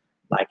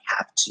 Like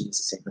have to is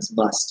the same as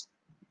must.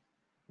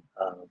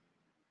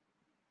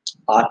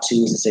 Ought to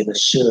is the same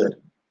as should.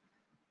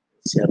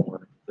 What's the other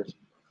one? I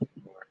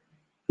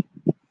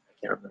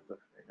can't remember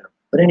right now.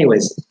 But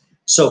anyways,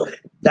 so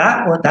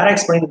that one, that I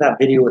explained in that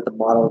video with the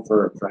modal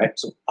verb, right?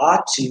 So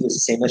ought to is the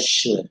same as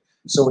should.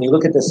 So when you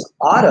look at this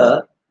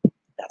oughta,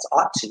 that's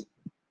ought to.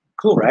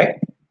 Cool, right?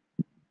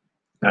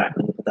 All right,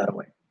 let me put that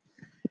away.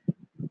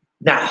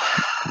 Now,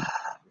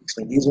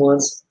 explain these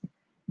ones.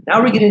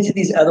 Now we get into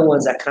these other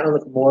ones that kind of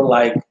look more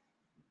like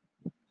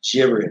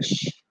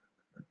gibberish.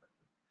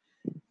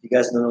 You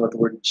guys know what the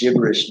word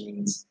gibberish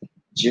means.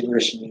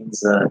 Gibberish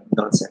means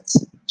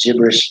nonsense.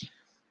 Gibberish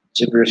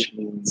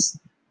means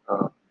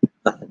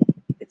nothing.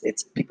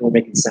 It's people are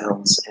making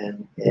sounds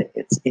and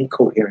it's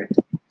incoherent.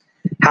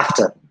 Have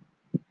to.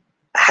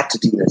 I have to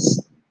do this.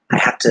 I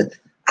have to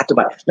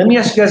buy. Let me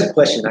ask you guys a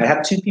question. I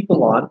have two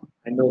people on.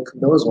 I know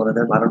Camilla's one of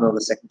them. I don't know who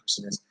the second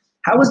person is.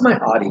 How is my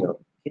audio?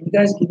 Can you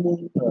guys give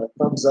me a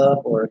thumbs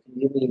up, or can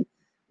you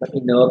let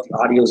me know if the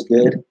audio is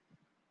good?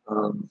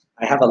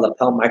 I have a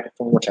lapel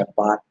microphone which I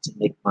bought to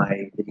make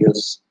my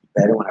videos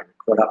better when I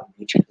record out in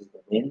nature because of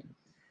the wind.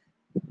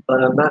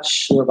 But I'm not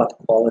sure about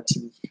the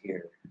quality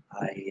here.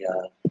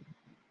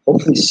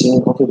 Hopefully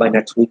soon, hopefully by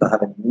next week, I'll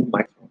have a new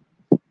microphone.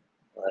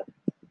 But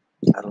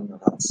I don't know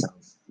how it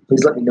sounds.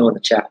 Please let me know in the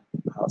chat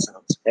how it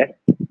sounds, okay?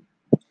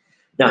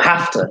 Now, I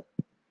have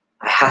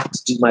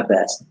to do my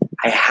best.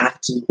 I have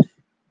to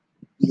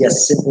be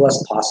as simple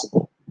as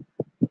possible.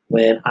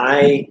 When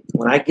I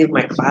give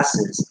my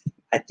classes,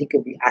 I think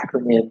of the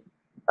acronym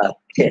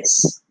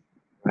KISS,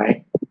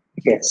 right?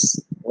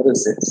 KISS. What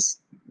is this?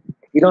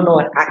 If you don't know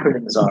what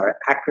acronyms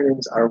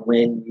are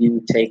when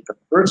you take the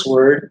first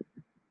word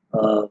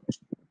of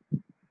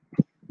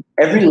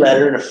every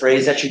letter in a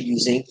phrase that you're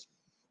using,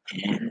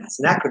 and that's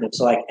an acronym.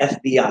 So like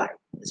FBI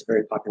is a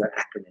very popular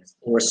acronym.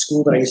 Or a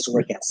school that I used to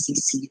work at,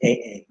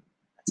 CCAA.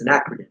 That's an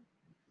acronym.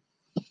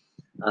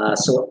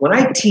 So when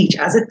I teach,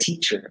 as a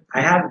teacher,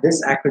 I have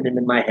this acronym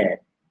in my head,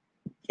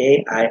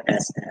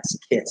 KISS,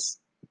 KISS.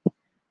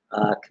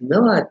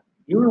 Camilla,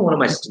 you were one of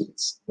my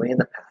students way in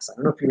the past. I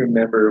don't know if you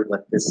remember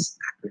what this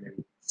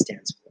acronym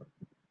stands for.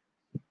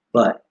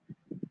 But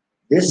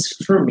this,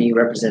 for me,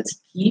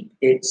 represents keep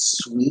it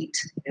sweet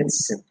and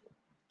simple.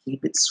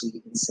 Keep it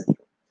sweet and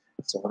simple.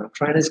 So when I'm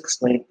trying to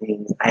explain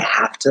things, I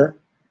have to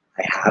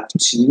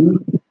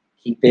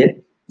keep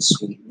it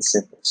sweet and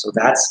simple. So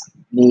that's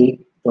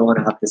me throwing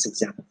out this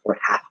example for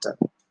have to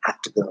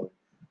go,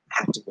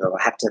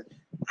 I have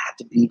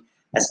to be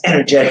as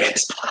energetic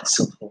as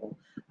possible.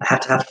 I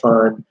have to have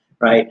fun,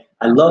 right?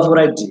 I love what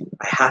I do.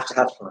 I have to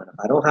have fun. If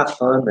I don't have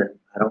fun, then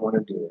I don't want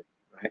to do it,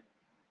 right?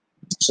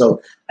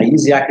 So I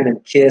use the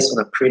acronym KISS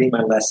when I'm creating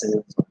my lessons,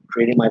 when I'm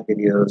creating my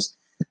videos.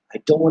 I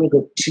don't want to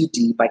go too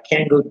deep. I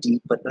can go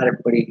deep, but not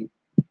everybody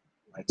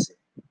likes it.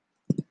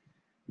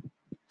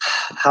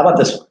 How about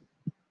this one?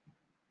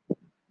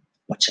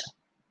 Watcha.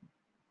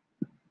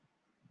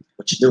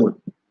 What you doing?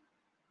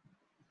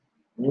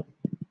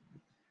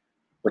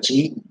 What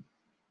you eating?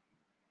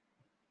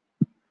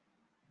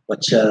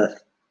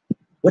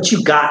 What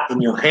you got in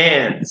your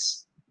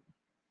hands?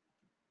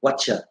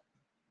 What you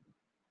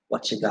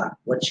got?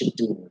 What you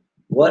doing?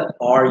 What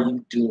are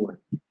you doing?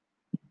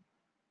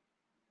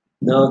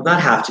 No,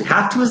 not have to.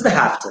 Have to is the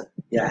have to.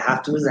 Yeah,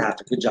 have to is the have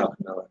to. Good job,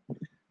 Camilla.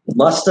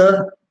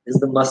 Musta is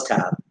the must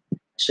have.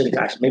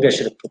 Maybe I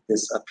should have put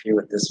this up here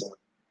with this one.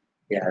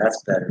 Yeah,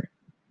 that's better.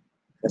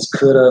 That's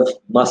could have,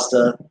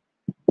 musta,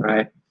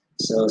 right?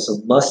 So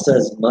musta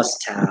is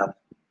must have.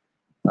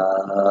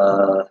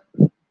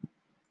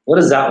 What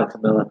is that one,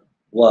 Camilla?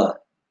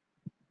 What?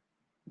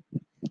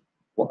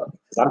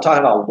 Because I'm talking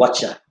about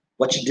what you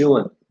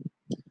doing,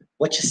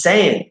 what you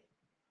saying.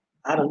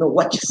 I don't know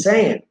what you're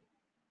saying.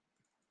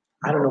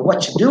 I don't know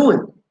what you're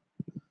doing.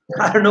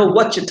 I don't know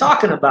what you're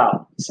talking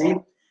about. See?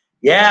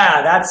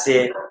 Yeah, that's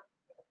it.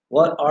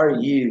 What are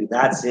you?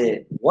 That's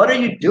it. What are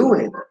you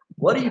doing?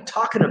 What are you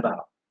talking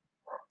about?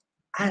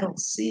 I don't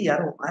see. I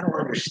don't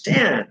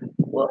understand.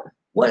 Well,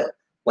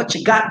 what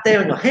you got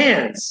there in your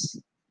hands?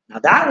 Now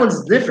that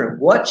one's different.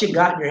 What you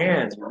got in your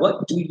hands?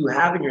 What do you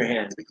have in your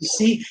hands? But you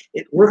see,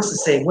 it works the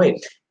same way.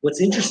 What's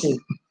interesting,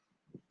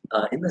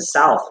 in the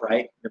South,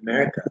 right, in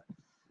America,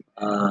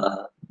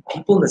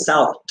 people in the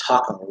South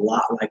talk a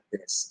lot like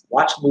this.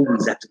 Watch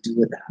movies have to do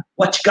with that.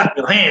 What you got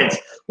in your hands?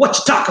 What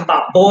you talking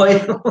about,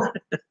 boy?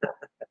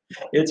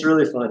 It's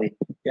really funny.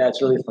 Yeah,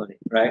 it's really funny,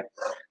 right?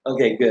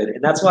 Okay, good.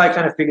 And that's why I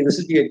kind of figured this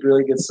would be a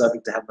really good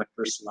subject to have my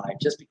first live,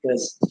 just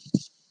because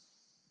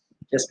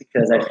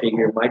I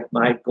figure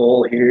my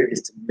goal here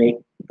is to make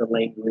the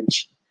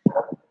language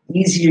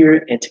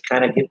easier and to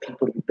kind of get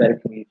people to be better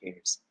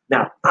communicators.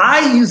 Now,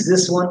 I use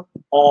this one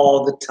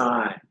all the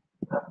time.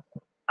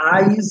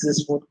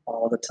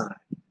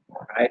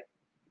 Right?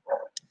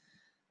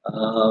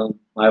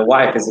 My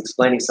wife is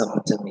explaining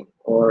something to me,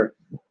 or,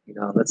 you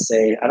know, let's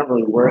say I don't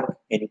really work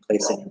any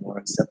place anymore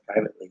except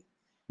privately.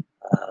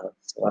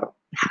 So I don't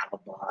have a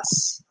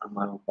boss. I'm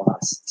my own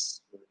boss.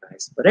 It's really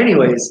nice. But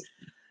anyways,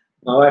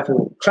 my wife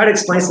will try to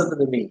explain something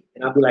to me,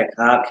 and I'll be like,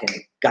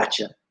 okay,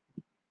 gotcha.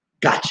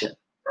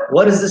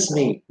 What does this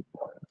mean?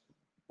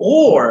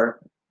 Or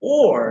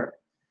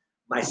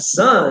my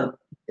son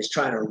is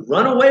trying to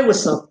run away with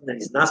something that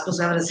he's not supposed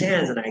to have in his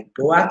hands, and I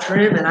go after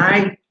him, and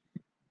I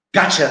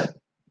gotcha.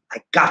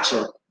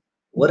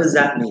 What does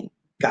that mean?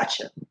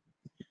 Gotcha.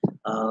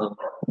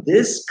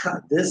 This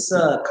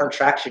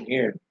contraction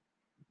here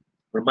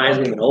reminds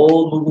me of an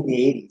old movie in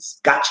the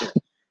 80s. Gotcha.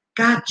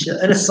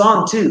 And a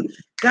song too.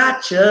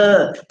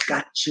 Gotcha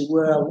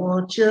where I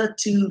want you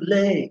to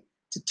lay,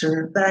 to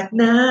turn back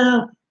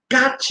now.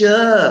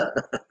 Gotcha.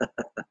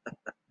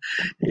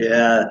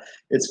 Yeah,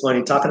 it's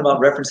funny. Talking about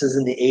references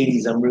in the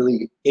 80s, I'm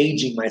really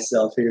aging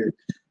myself here.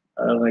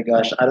 Oh my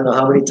gosh, I don't know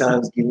how many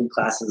times giving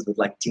classes with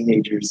like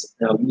teenagers,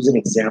 and I'll use an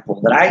example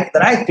that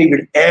I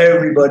figured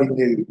everybody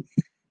knew.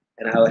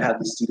 And I would have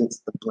the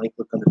students with a blank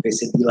look on their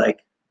face and be like,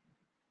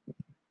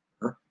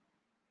 huh?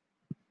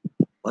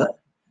 What?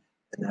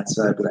 And that's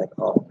when I'd be like,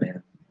 oh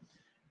man.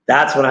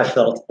 That's when I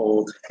felt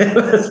old.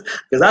 Because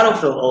I don't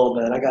feel old,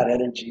 man. I got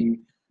energy.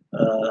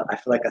 I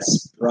feel like a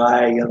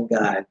spry young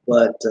guy.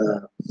 But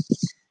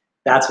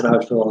that's when I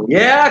would feel old.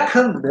 Yeah,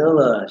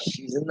 Camilla.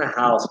 She's in the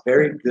house.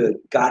 Very good.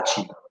 Got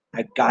you.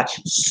 I got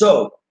you.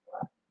 So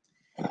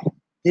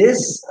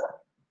this,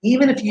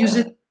 even if you use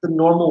it the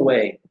normal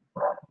way,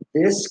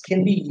 this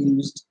can be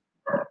used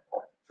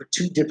for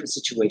two different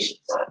situations,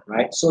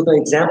 right? So the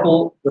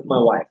example with my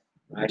wife,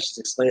 right? She's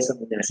explaining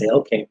something and I say,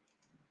 okay,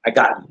 I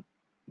got you.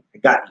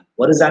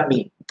 What does that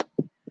mean?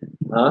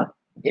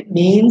 It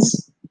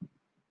means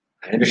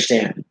I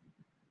understand.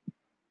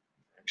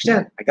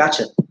 I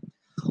gotcha.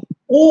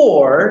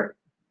 Or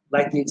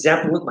like the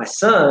example with my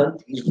son,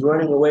 he's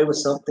running away with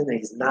something that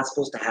he's not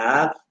supposed to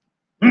have.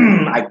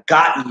 I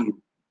got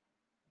you,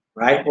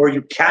 right? Or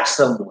you catch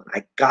someone,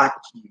 I got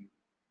you,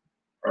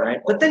 right?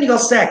 But then you go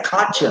say, I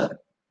caught you.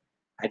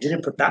 I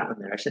didn't put that one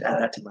there. I should add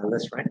that to my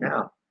list right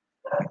now.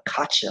 I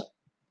caught you.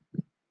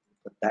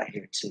 Put that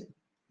here too.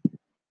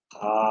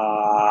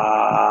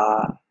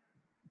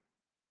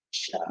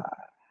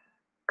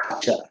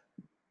 Gotcha.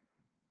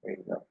 There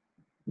you go.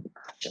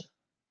 Gotcha.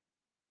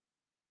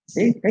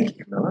 See, thank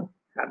you, Camilla.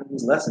 Having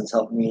these lessons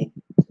helped me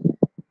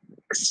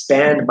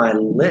expand my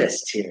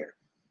list here,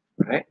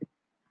 right?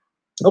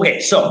 Okay,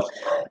 so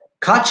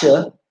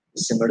gotcha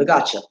is similar to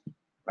gotcha,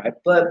 right?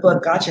 But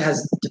gotcha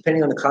has,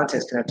 depending on the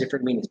context, can have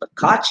different meanings. But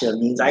gotcha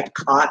means I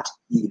caught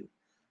you.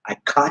 I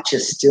caught you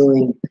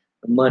stealing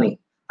the money.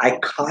 I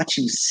caught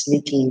you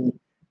sneaking,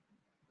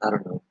 I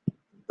don't know,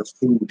 the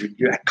food.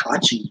 I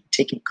caught you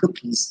taking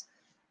cookies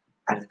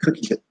out of the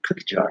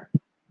cookie jar.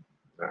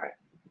 All right.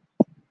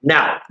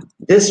 Now,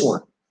 this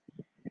one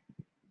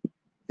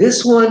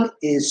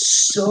is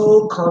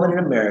so common in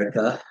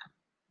America,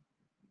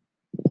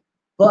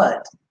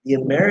 but the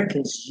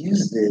Americans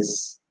use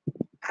this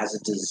as a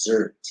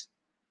dessert.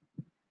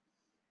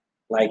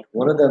 Like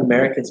one of the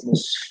Americans'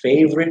 most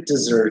favorite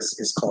desserts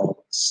is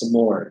called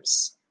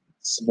s'mores.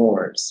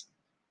 S'mores.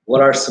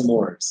 What are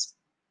s'mores?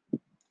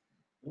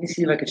 Let me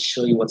see if I can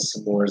show you what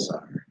s'mores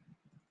are.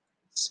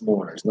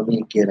 S'mores. Let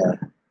me get a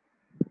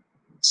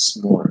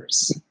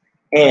s'mores.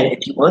 And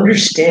if you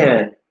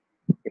understand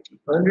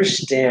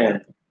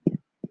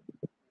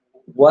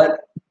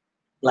what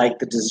like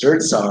the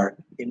desserts are,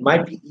 it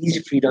might be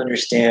easy for you to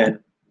understand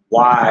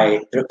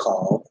why they're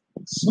called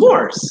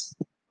s'mores,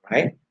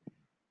 right?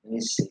 Let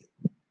me see.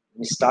 Let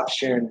me stop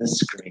sharing this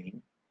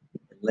screen.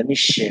 And let me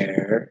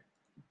share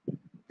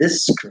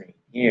this screen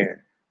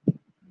here.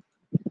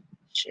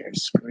 Share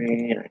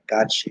screen. I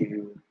got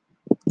you.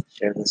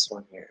 Share this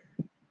one here.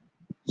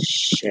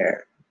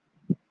 Share.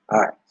 All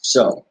right.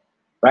 So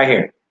right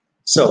here.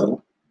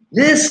 So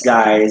this,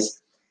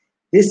 guys,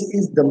 this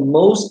is the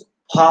most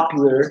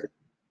popular,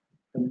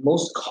 the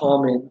most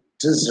common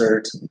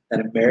dessert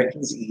that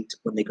Americans eat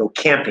when they go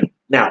camping.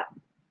 Now,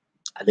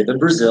 I live in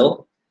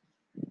Brazil,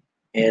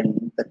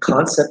 and the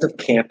concept of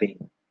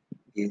camping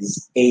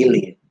is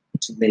alien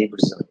to many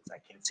Brazilians. I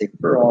can't say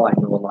for all. I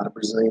know a lot of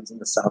Brazilians in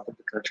the south of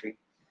the country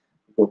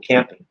who go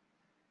camping.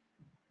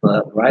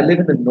 But where I live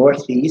in the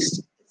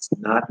Northeast, it's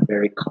not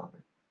very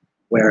common.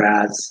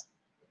 Whereas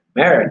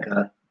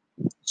America,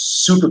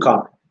 super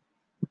common.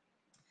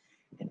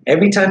 And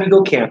every time you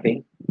go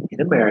camping in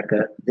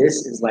America,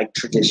 this is like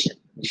tradition.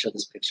 Let me show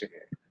this picture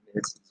here.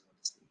 It's easy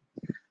to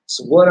see.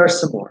 So what are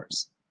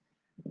s'mores?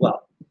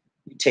 Well,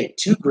 you take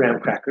 2 graham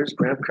crackers.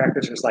 Graham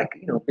crackers are like,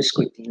 you know,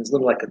 biscuitines,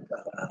 little like a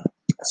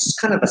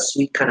kind of a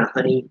sweet kind of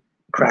honey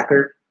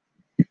cracker.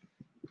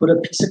 Put a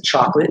piece of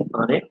chocolate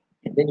on it,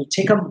 and then you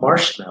take a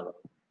marshmallow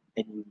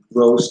and you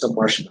roast a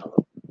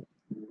marshmallow.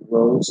 You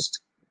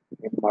roast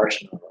a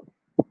marshmallow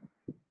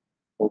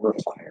over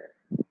fire.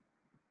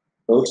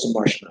 Roast a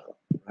marshmallow,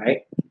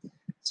 right?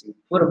 So you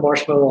put a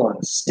marshmallow on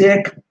a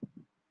stick,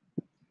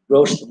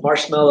 roast the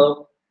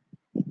marshmallow.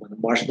 When the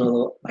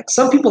marshmallow, like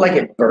some people like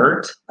it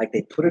burnt, like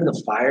they put it in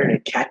the fire and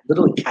it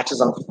literally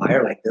catches on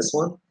fire like this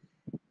one,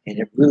 and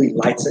it really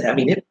lights it. I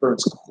mean, it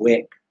burns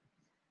quick.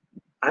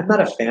 I'm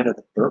not a fan of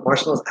the burnt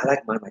marshmallows. I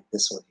like mine like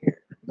this one here.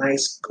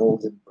 Nice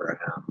golden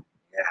brown.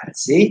 Yeah,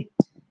 see?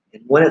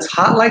 And when it's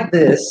hot like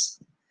this,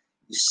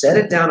 you set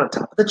it down on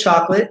top of the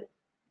chocolate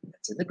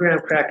that's in the graham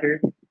cracker.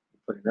 You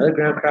put another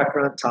graham cracker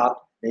on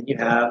top. Then you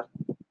have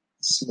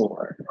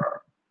s'more.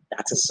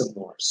 That's a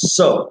s'more.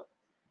 So,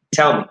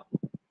 tell me,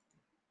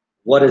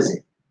 what is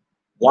it?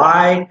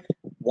 Why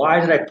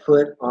did I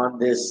put on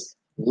this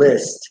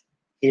list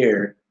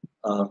here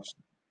of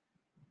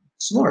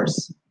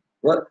s'mores?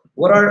 What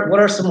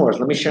are s'mores?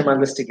 Let me share my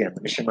list again.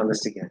 Let me share my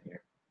list again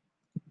here.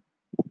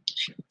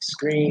 Share my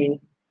screen.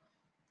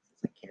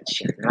 I can't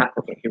share that.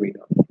 Okay, here we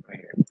go. Right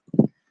here.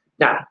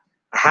 Now,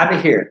 I have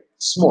it here.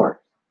 S'more.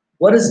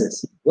 What is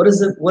this? What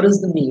is it? What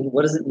does it mean?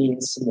 What does it mean,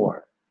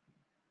 s'more?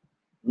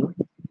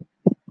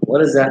 What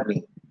does that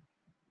mean?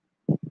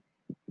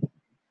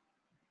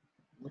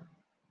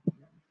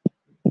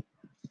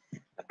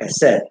 Like I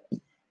said,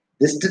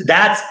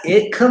 that's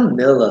it,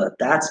 Camilla.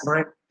 That's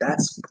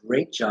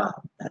great job.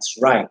 That's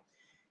right.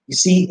 You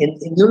see, and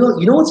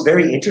you know what's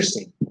very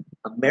interesting?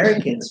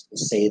 Americans will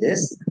say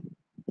this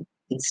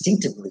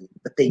instinctively,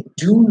 but they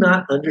do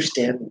not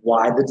understand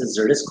why the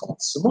dessert is called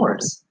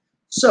s'mores.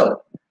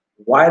 So,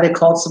 why are they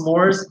called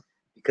s'mores?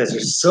 Because they're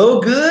so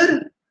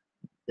good.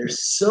 They're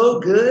so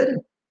good.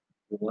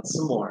 We want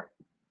some more.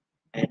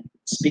 And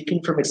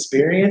speaking from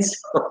experience,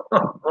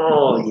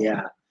 oh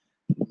yeah,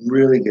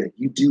 really good.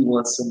 You do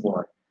want some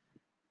more,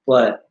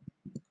 but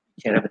you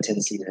can't have a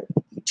tendency to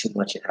eat too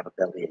much and have a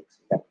bellyache.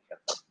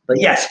 But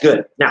yes,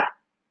 good. Now,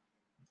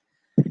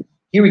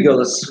 here we go.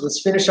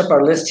 Let's finish up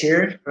our list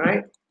here,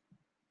 right?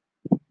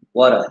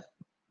 What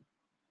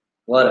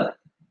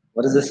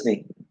does this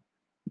mean?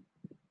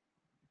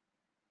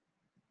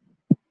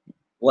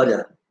 What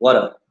are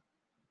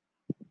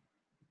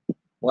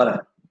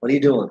you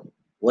doing?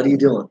 What are you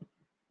doing?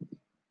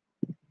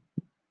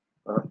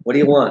 What do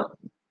you want?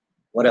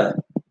 What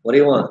do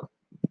you want?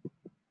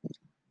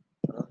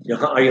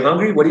 Are you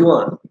hungry? What do you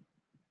want?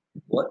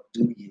 What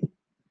do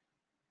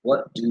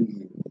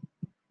you?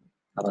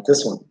 How about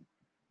this one?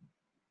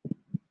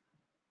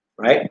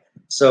 Right?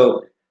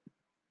 So,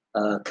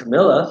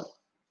 Camilla,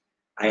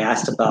 I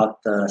asked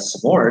about the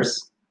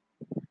s'mores,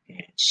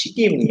 and she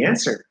gave me the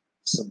answer,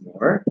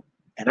 s'more.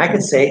 And I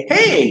could say,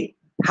 hey,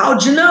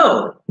 how'd you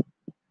know?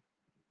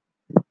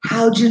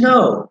 How'd you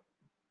know?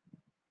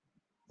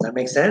 Does that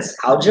make sense?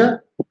 How'd you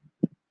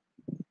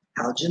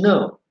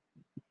know? All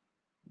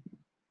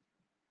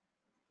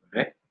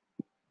right.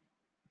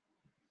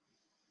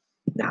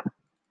 Now,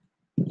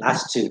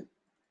 last 2.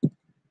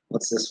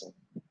 What's this one?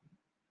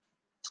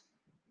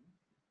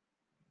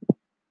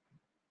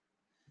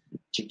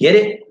 Did you get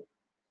it?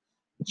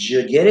 Did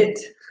you get it?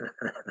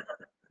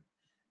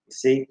 You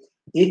see,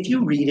 if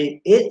you read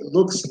it, it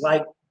looks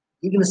like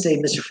you're going to say,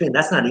 Mr. Finn,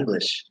 that's not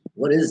English.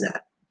 What is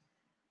that?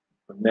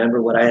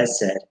 Remember what I had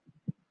said.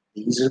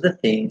 These are the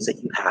things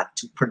that you have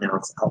to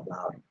pronounce out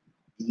loud.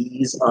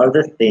 These are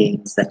the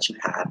things that you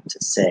have to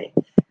say.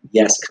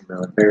 Yes,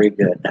 Camilla, very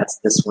good. That's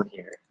this one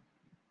here.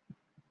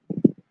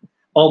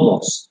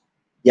 Almost.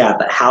 Yeah,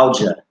 but how'd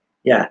you?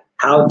 Yeah,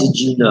 how did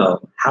you know?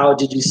 How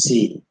did you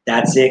see?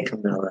 That's it,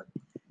 Camilla.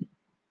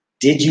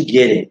 Did you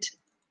get it?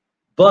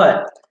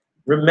 But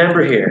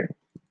remember here,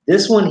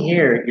 this one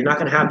here, you're not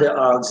going to have the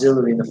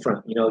auxiliary in the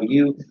front. You know,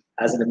 you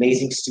as an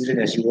amazing student,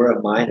 as you were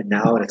of mine, and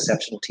now an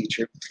exceptional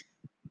teacher,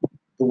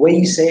 the way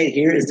you say it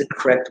here is the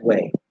correct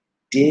way.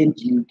 Did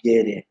you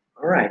get it?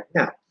 All right.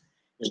 Now,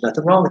 there's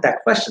nothing wrong with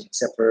that question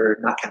except for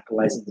not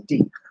capitalizing the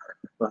D.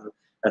 Well,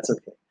 that's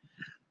okay.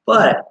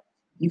 But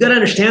you got to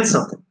understand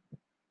something.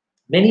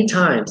 Many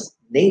times,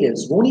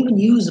 natives won't even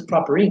use the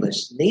proper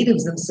English.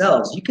 Natives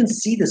themselves, you can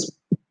see this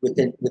with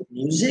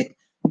music.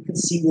 You can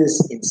see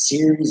this in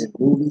series and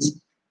movies.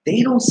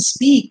 They don't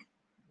speak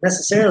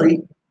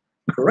necessarily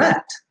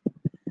correct.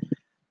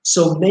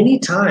 So many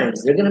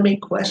times, they're going to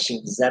make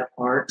questions that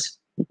aren't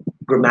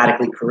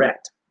grammatically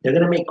correct. They're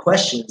going to make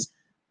questions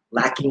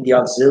lacking the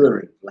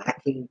auxiliary,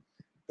 lacking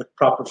the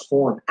proper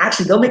form.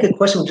 Actually, they'll make a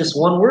question with just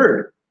one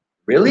word.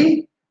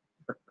 Really?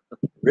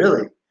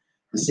 Really?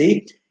 You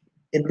see?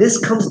 And this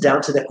comes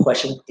down to that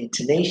question of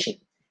intonation.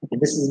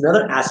 And this is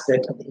another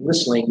aspect of the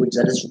English language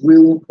that is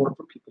really important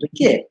for people to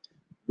get.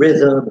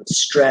 rhythm and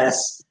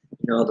stress,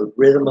 you know, the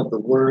rhythm of the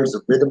words,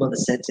 the rhythm of the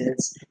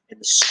sentence, and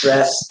the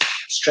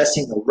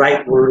stressing the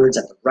right words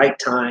at the right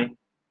time.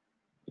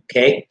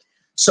 Okay,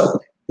 so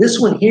this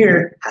one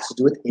here has to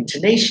do with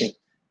intonation.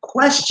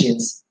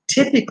 Questions,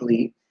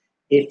 typically,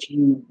 if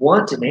you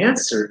want an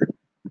answer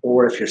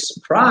or if you're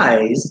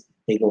surprised,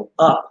 they go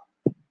up.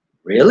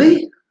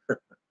 Really?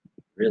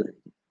 Really?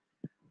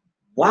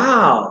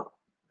 Wow.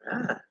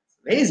 Ah,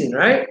 amazing,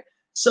 right?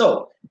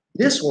 So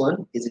this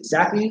one is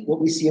exactly what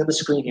we see on the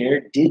screen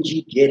here. Did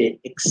you get it?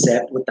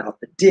 Except without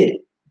the did.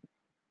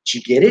 Did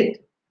you get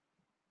it?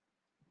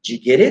 Did you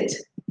get it?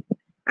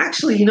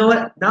 Actually, you know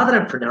what? Now that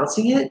I'm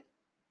pronouncing it,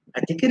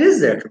 I think it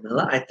is there,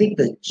 Camilla. I think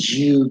the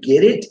Jew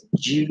get it.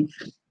 Jew.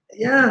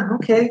 Yeah.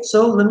 Okay.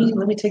 So let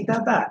me take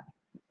that back.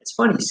 It's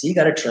funny. See, you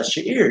gotta trust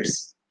your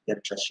ears. You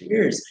gotta trust your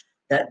ears.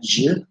 That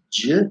Jew.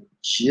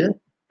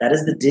 That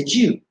is the did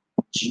you.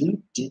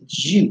 Jew, did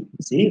you.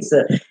 See,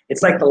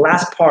 it's like the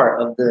last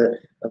part of the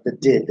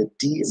did. The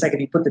D. It's like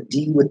if you put the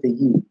D with the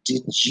U.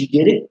 Did you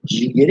get it? Did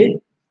you get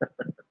it?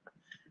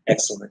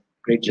 Excellent.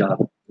 Great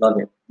job. Love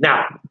it.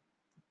 Now,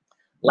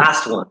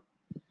 last one.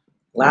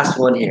 Last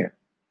one here.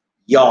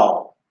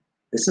 Y'all.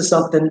 This is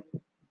something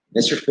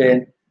Mr.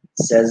 Finn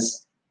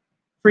says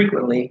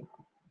frequently,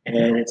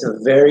 and it's a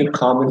very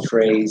common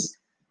phrase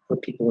for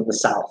people in the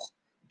South.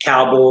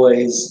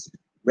 Cowboys,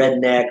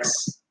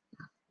 rednecks,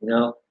 you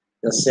know,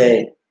 they'll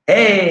say,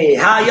 hey,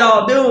 how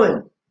y'all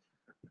doing?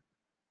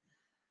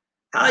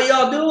 How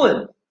y'all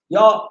doing?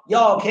 Y'all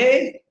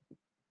okay?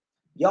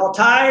 Y'all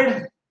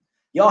tired?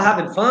 Y'all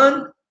having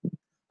fun?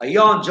 Are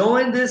y'all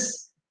enjoying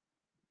this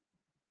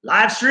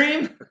live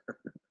stream?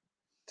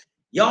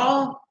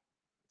 Y'all?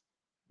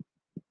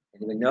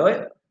 Anybody know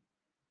it?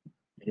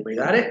 Anybody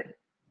got it?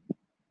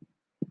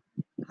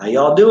 How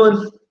y'all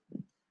doing?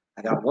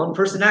 I got one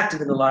person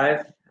active in the live.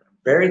 I'm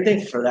very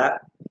thankful for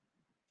that.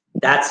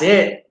 That's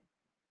it.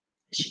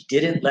 She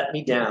didn't let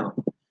me down.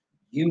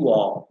 You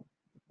all.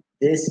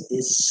 This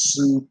is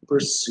super,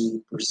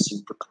 super,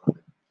 super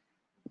common.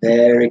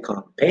 Very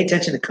common. Pay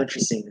attention to country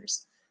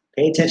singers.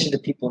 Pay attention to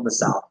people in the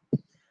South.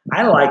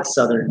 I like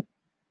Southern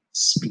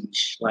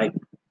speech. Like,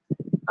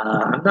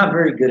 I'm not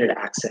very good at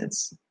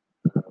accents.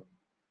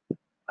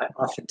 I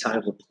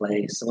oftentimes will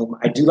play some.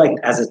 I do like,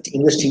 as an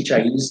English teacher, I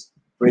use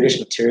British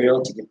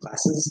material to give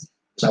classes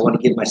because I want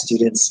to give my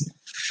students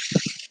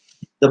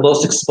the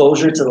most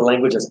exposure to the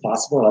language as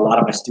possible. A lot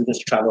of my students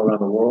travel around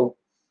the world,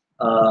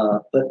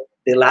 but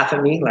they laugh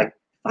at me like, if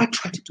I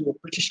try to do a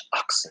British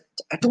accent,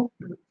 I don't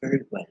do it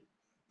very well.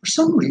 For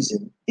some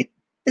reason, it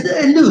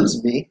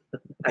eludes me.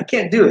 I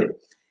can't do it.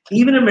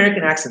 Even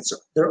American accents,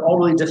 they're all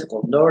really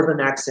difficult. Northern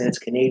accents,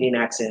 Canadian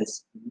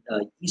accents,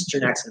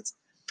 Eastern accents.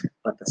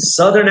 But the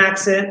Southern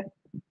accent,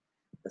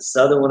 the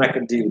Southern one I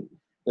can do.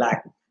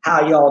 Like,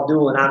 how y'all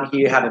doing? I'm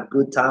here having a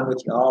good time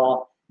with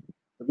y'all.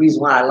 The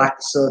reason why I like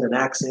the Southern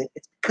accent,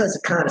 it's because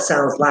it kind of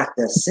sounds like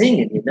they're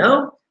singing, you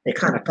know? They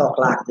kind of talk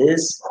like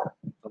this.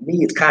 For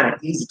me, it's kind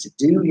of easy to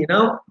do, you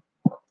know?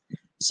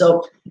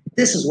 So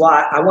this is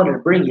why I wanted to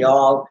bring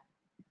y'all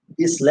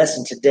this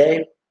lesson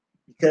today,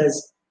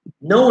 because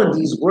knowing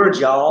these words,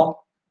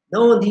 y'all,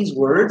 knowing these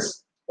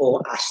words,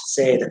 or I should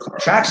say the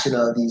contraction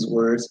of these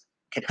words,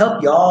 can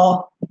help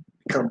y'all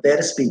become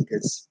better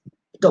speakers.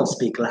 Don't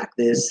speak like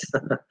this.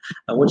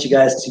 I want you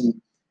guys to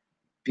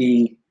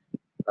be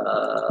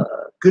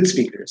good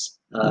speakers,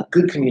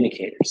 good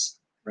communicators,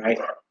 right?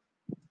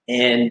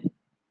 And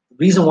the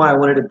reason why I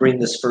wanted to bring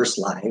this first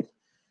live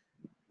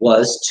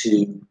was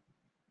to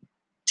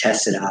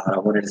test it out. I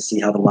wanted to see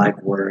how the live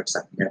works.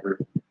 I've never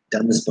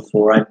done this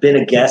before. I've been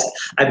a guest.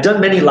 I've done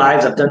many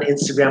lives. I've done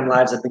Instagram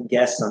lives. I've been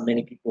guests on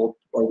many people,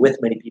 or with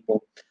many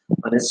people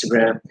on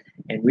Instagram.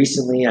 And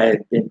recently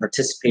I've been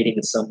participating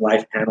in some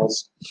live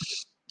panels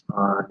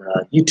on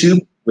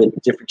YouTube with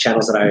different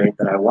channels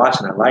that I watch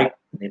and I like.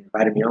 And they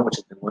invited me on, which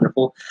has been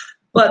wonderful.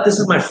 But this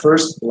is my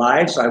first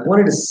live, so I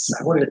wanted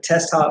to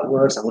test how it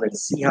works. I wanted to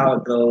see how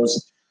it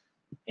goes,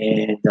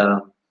 and I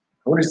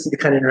wanted to see the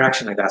kind of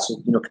interaction I got.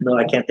 So, you know, Camilla,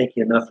 I can't thank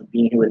you enough for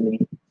being here with me.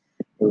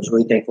 I was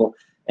really thankful,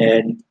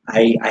 and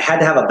I had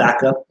to have a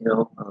backup. You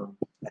know,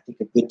 I think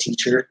a good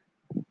teacher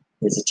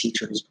is a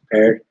teacher who's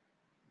prepared,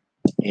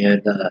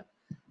 and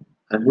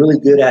I'm really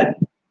good at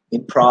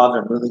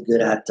improv. I'm really good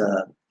at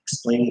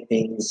explaining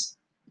things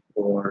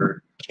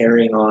or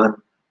carrying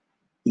on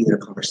either a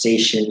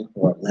conversation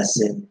or a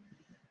lesson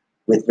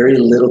with very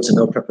little to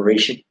no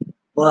preparation.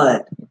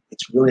 But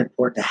it's really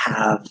important to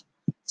have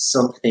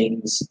some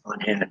things on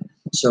hand.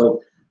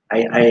 So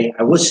I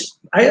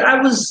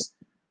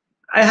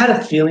had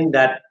a feeling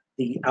that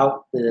the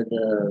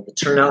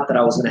turnout that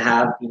I was going to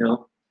have, you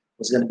know,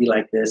 was going to be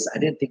like this. I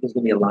didn't think it was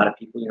going to be a lot of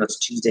people. You know, it's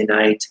Tuesday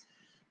night,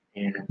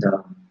 and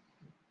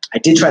I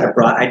did try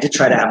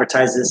to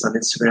advertise this on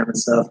Instagram and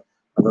stuff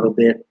a little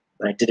bit,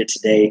 but I did it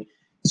today.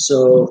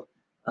 So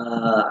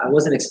I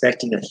wasn't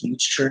expecting a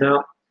huge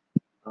turnout.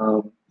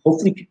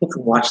 Hopefully people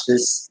can watch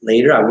this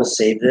later. I will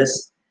save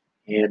this,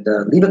 and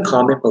leave a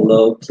comment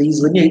below.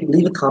 Please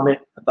leave a comment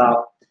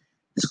about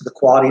the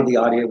quality of the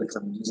audio, because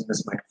I'm using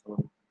this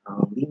microphone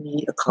Leave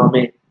me a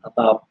comment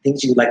about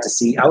things you'd like to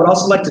see. I would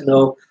also like to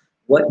know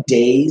what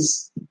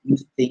days you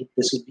think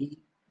this would be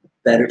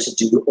better to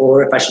do,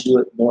 or if I should do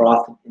it more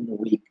often in the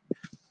week,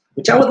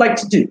 which I would like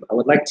to do. I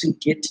would like to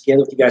get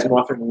together with you guys more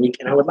often in the week,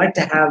 and I would like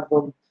to have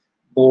one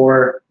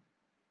more,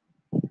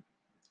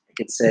 I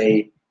could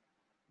say,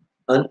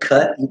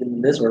 uncut, even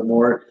in this, or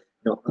more,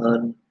 I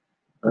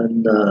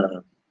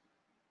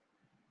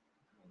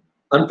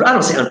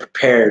don't say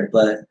unprepared,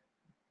 but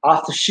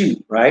off the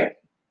shoot, right?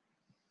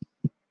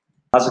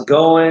 How's it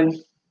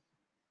going,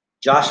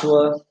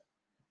 Joshua?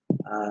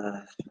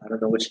 I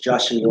don't know which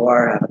Joshua you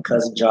are. I have a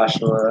cousin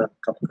Joshua, a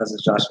couple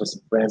cousins Joshua,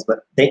 some friends, but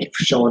thank you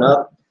for showing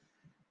up.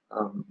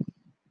 I'm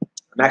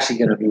actually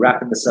going to be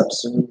wrapping this up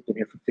soon. Been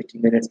here for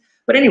 15 minutes.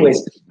 But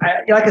anyways,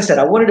 like I said,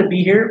 I wanted to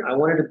be here. I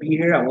wanted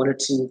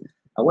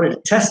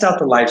to test out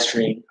the live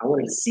stream. I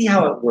wanted to see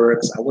how it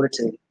works. I wanted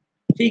to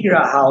figure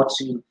out how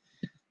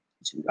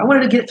I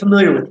wanted to get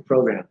familiar with the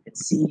program and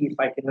see if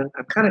I can.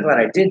 I'm kind of glad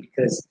I did,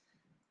 because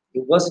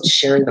it wasn't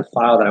sharing the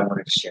file that I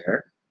wanted to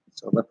share.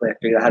 So luckily I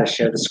figured out how to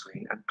share the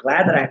screen. I'm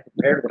glad that I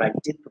prepared what I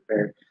did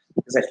prepare,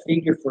 because I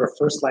figured for a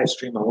first live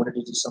stream, I wanted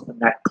to do something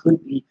that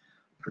could be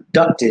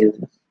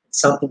productive,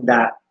 something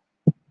that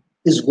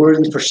is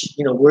worthy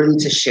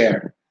to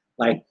share.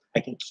 Like, I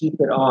can keep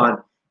it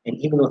on, and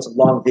even though it's a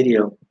long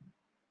video,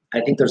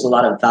 I think there's a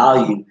lot of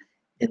value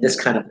in this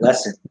kind of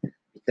lesson,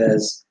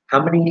 because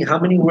how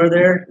many were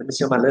there? Let me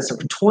see on my list. There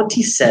were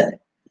 27.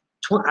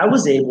 I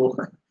was able,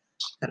 kind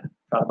of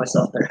proud of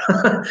myself there.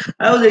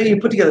 I was able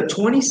to put together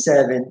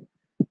 27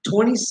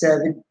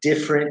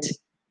 different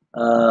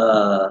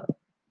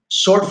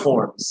short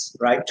forms,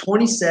 right?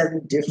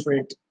 27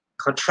 different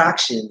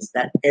contractions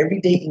that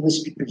everyday English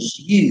speakers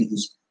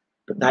use,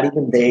 but not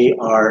even they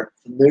are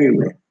familiar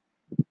with.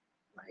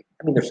 Like,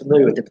 I mean, they're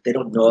familiar with it, but they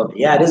don't know of it.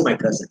 Yeah, it is my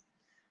cousin.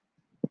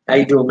 How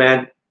you doing,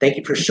 man? Thank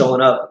you for showing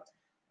up.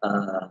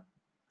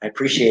 I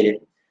appreciate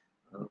it.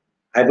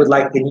 I would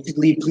like, and you could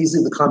please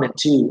leave a comment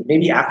too,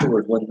 maybe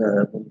afterward when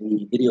the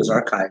video is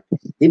archived.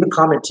 Leave a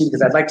comment too,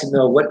 because I'd like to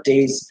know what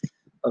days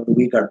of the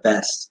week are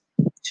best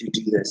to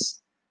do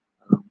this.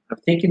 I'm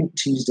thinking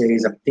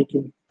Tuesdays, I'm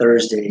thinking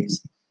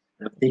Thursdays,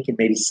 and I'm thinking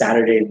maybe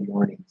Saturday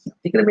mornings. I'm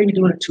thinking of maybe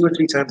doing it 2 or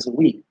 3 times a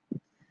week,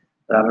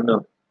 but I don't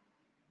know.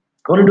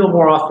 I want to do it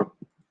more often.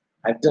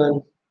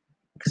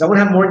 Because I want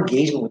to have more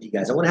engagement with you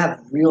guys. I want to have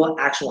real,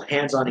 actual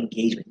hands-on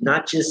engagement,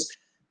 not just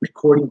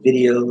recording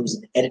videos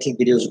and editing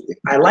videos.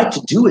 I like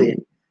to do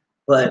it,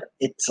 but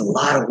it's a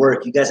lot of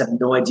work. You guys have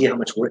no idea how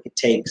much work it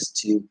takes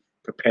to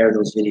prepare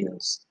those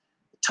videos.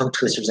 The tongue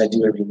twisters I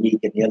do every week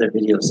and the other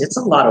videos, it's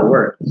a lot of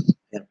work. I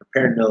gotta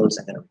prepare notes,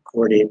 I gotta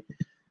record it,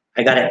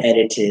 I gotta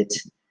edit it,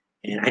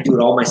 and I do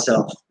it all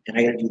myself. And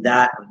I gotta do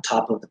that on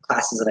top of the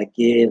classes that I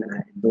give.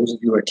 And those of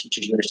you who are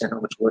teachers, you understand how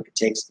much work it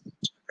takes to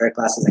prepare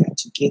classes. I got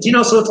 2 kids,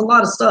 so it's a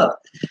lot of stuff.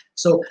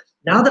 So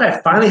now that I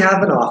finally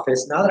have an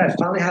office, now that I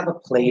finally have a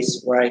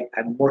place where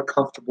I'm more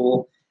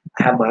comfortable,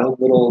 I have my own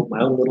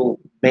little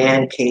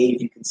man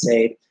cave, you can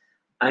say,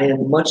 I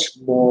am much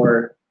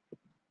more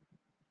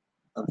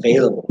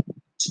available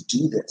to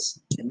do this.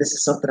 And this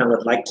is something I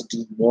would like to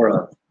do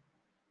more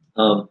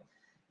of.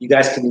 You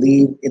guys can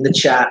leave in the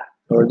chat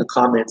or in the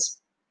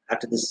comments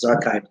after this is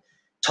archived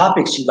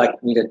topics you'd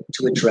like me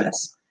to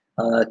address,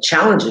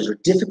 challenges or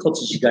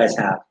difficulties you guys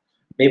have.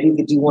 Maybe we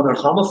could do one on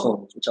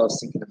homophones, which I was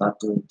thinking about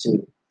doing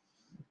too.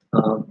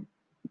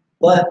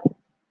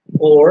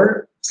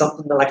 Or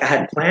something that, like I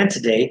had planned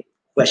today,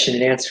 question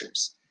and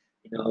answers.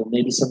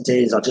 Maybe some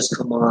days I'll just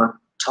come on,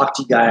 talk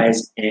to you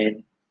guys,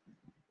 and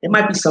it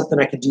might be something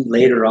I can do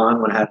later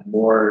on when I have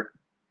more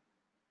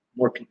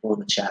people in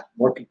the chat,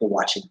 more people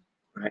watching,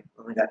 right?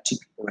 I only got 2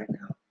 people right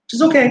now, which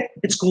is okay.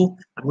 It's cool.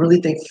 I'm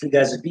really thankful for you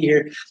guys to be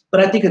here.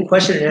 But I think a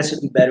question and answer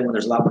would be better when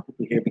there's a lot more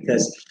people here,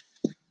 because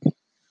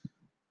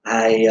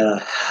I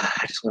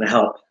just want to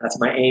help. That's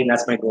my aim.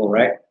 That's my goal,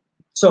 right?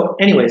 So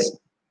anyways,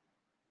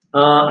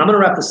 I'm going to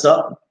wrap this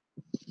up,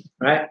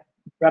 right?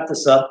 Wrap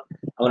this up.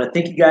 I want to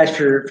thank you guys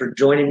for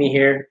joining me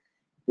here.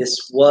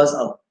 This was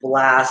a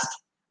blast.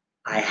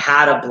 I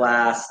had a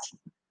blast.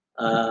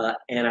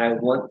 And I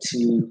want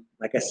to,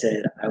 like I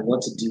said, I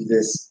want to do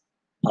this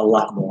a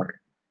lot more,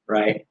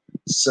 right?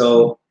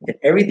 So if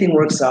everything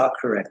works out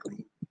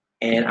correctly,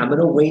 and I'm going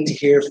to wait to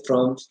hear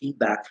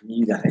feedback from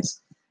you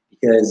guys,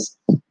 because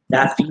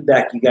that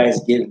feedback you guys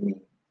give me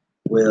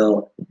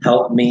will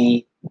help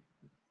me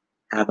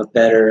have a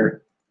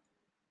better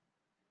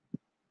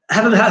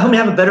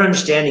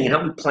understanding and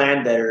help me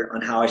plan better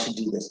on how I should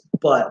do this.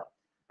 But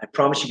I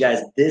promise you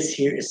guys, this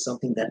here is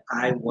something that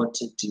I want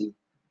to do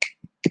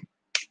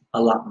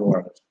a lot more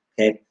of,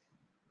 okay?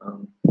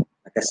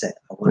 Like I said,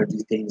 I want to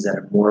do things that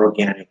are more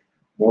organic,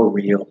 more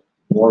real,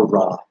 more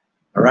raw,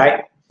 all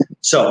right?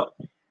 So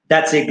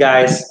that's it,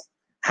 guys.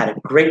 Had a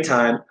great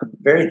time. I'm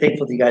very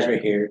thankful that you guys are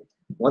here.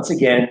 Once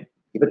again,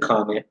 leave a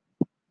comment,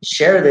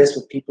 share this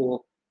with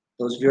people.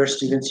 Those of your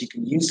students, you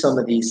can use some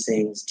of these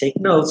things. Take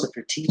notes if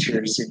you're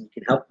teachers, and you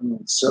can help them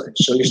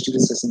show your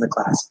students this in the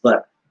class.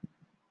 But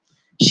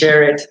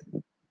share it.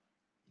 If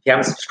you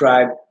haven't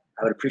subscribed,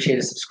 I would appreciate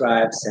a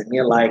subscribe, send me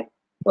a like,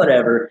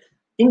 whatever.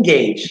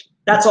 Engage.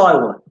 That's all I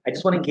want. I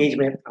just want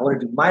engagement. I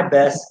want to do my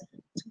best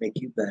to make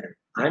you better.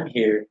 I'm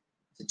here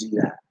to do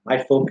that.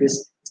 My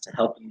focus is to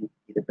help you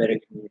be the better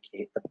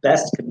communicator, the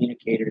best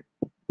communicator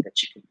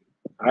that you can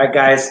be. All right,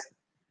 guys.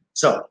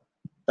 So,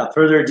 without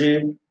further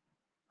ado,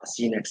 I'll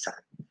see you next time.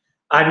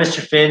 I'm Mr.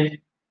 Finn,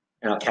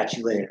 and I'll catch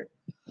you later.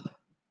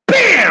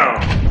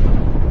 Bam!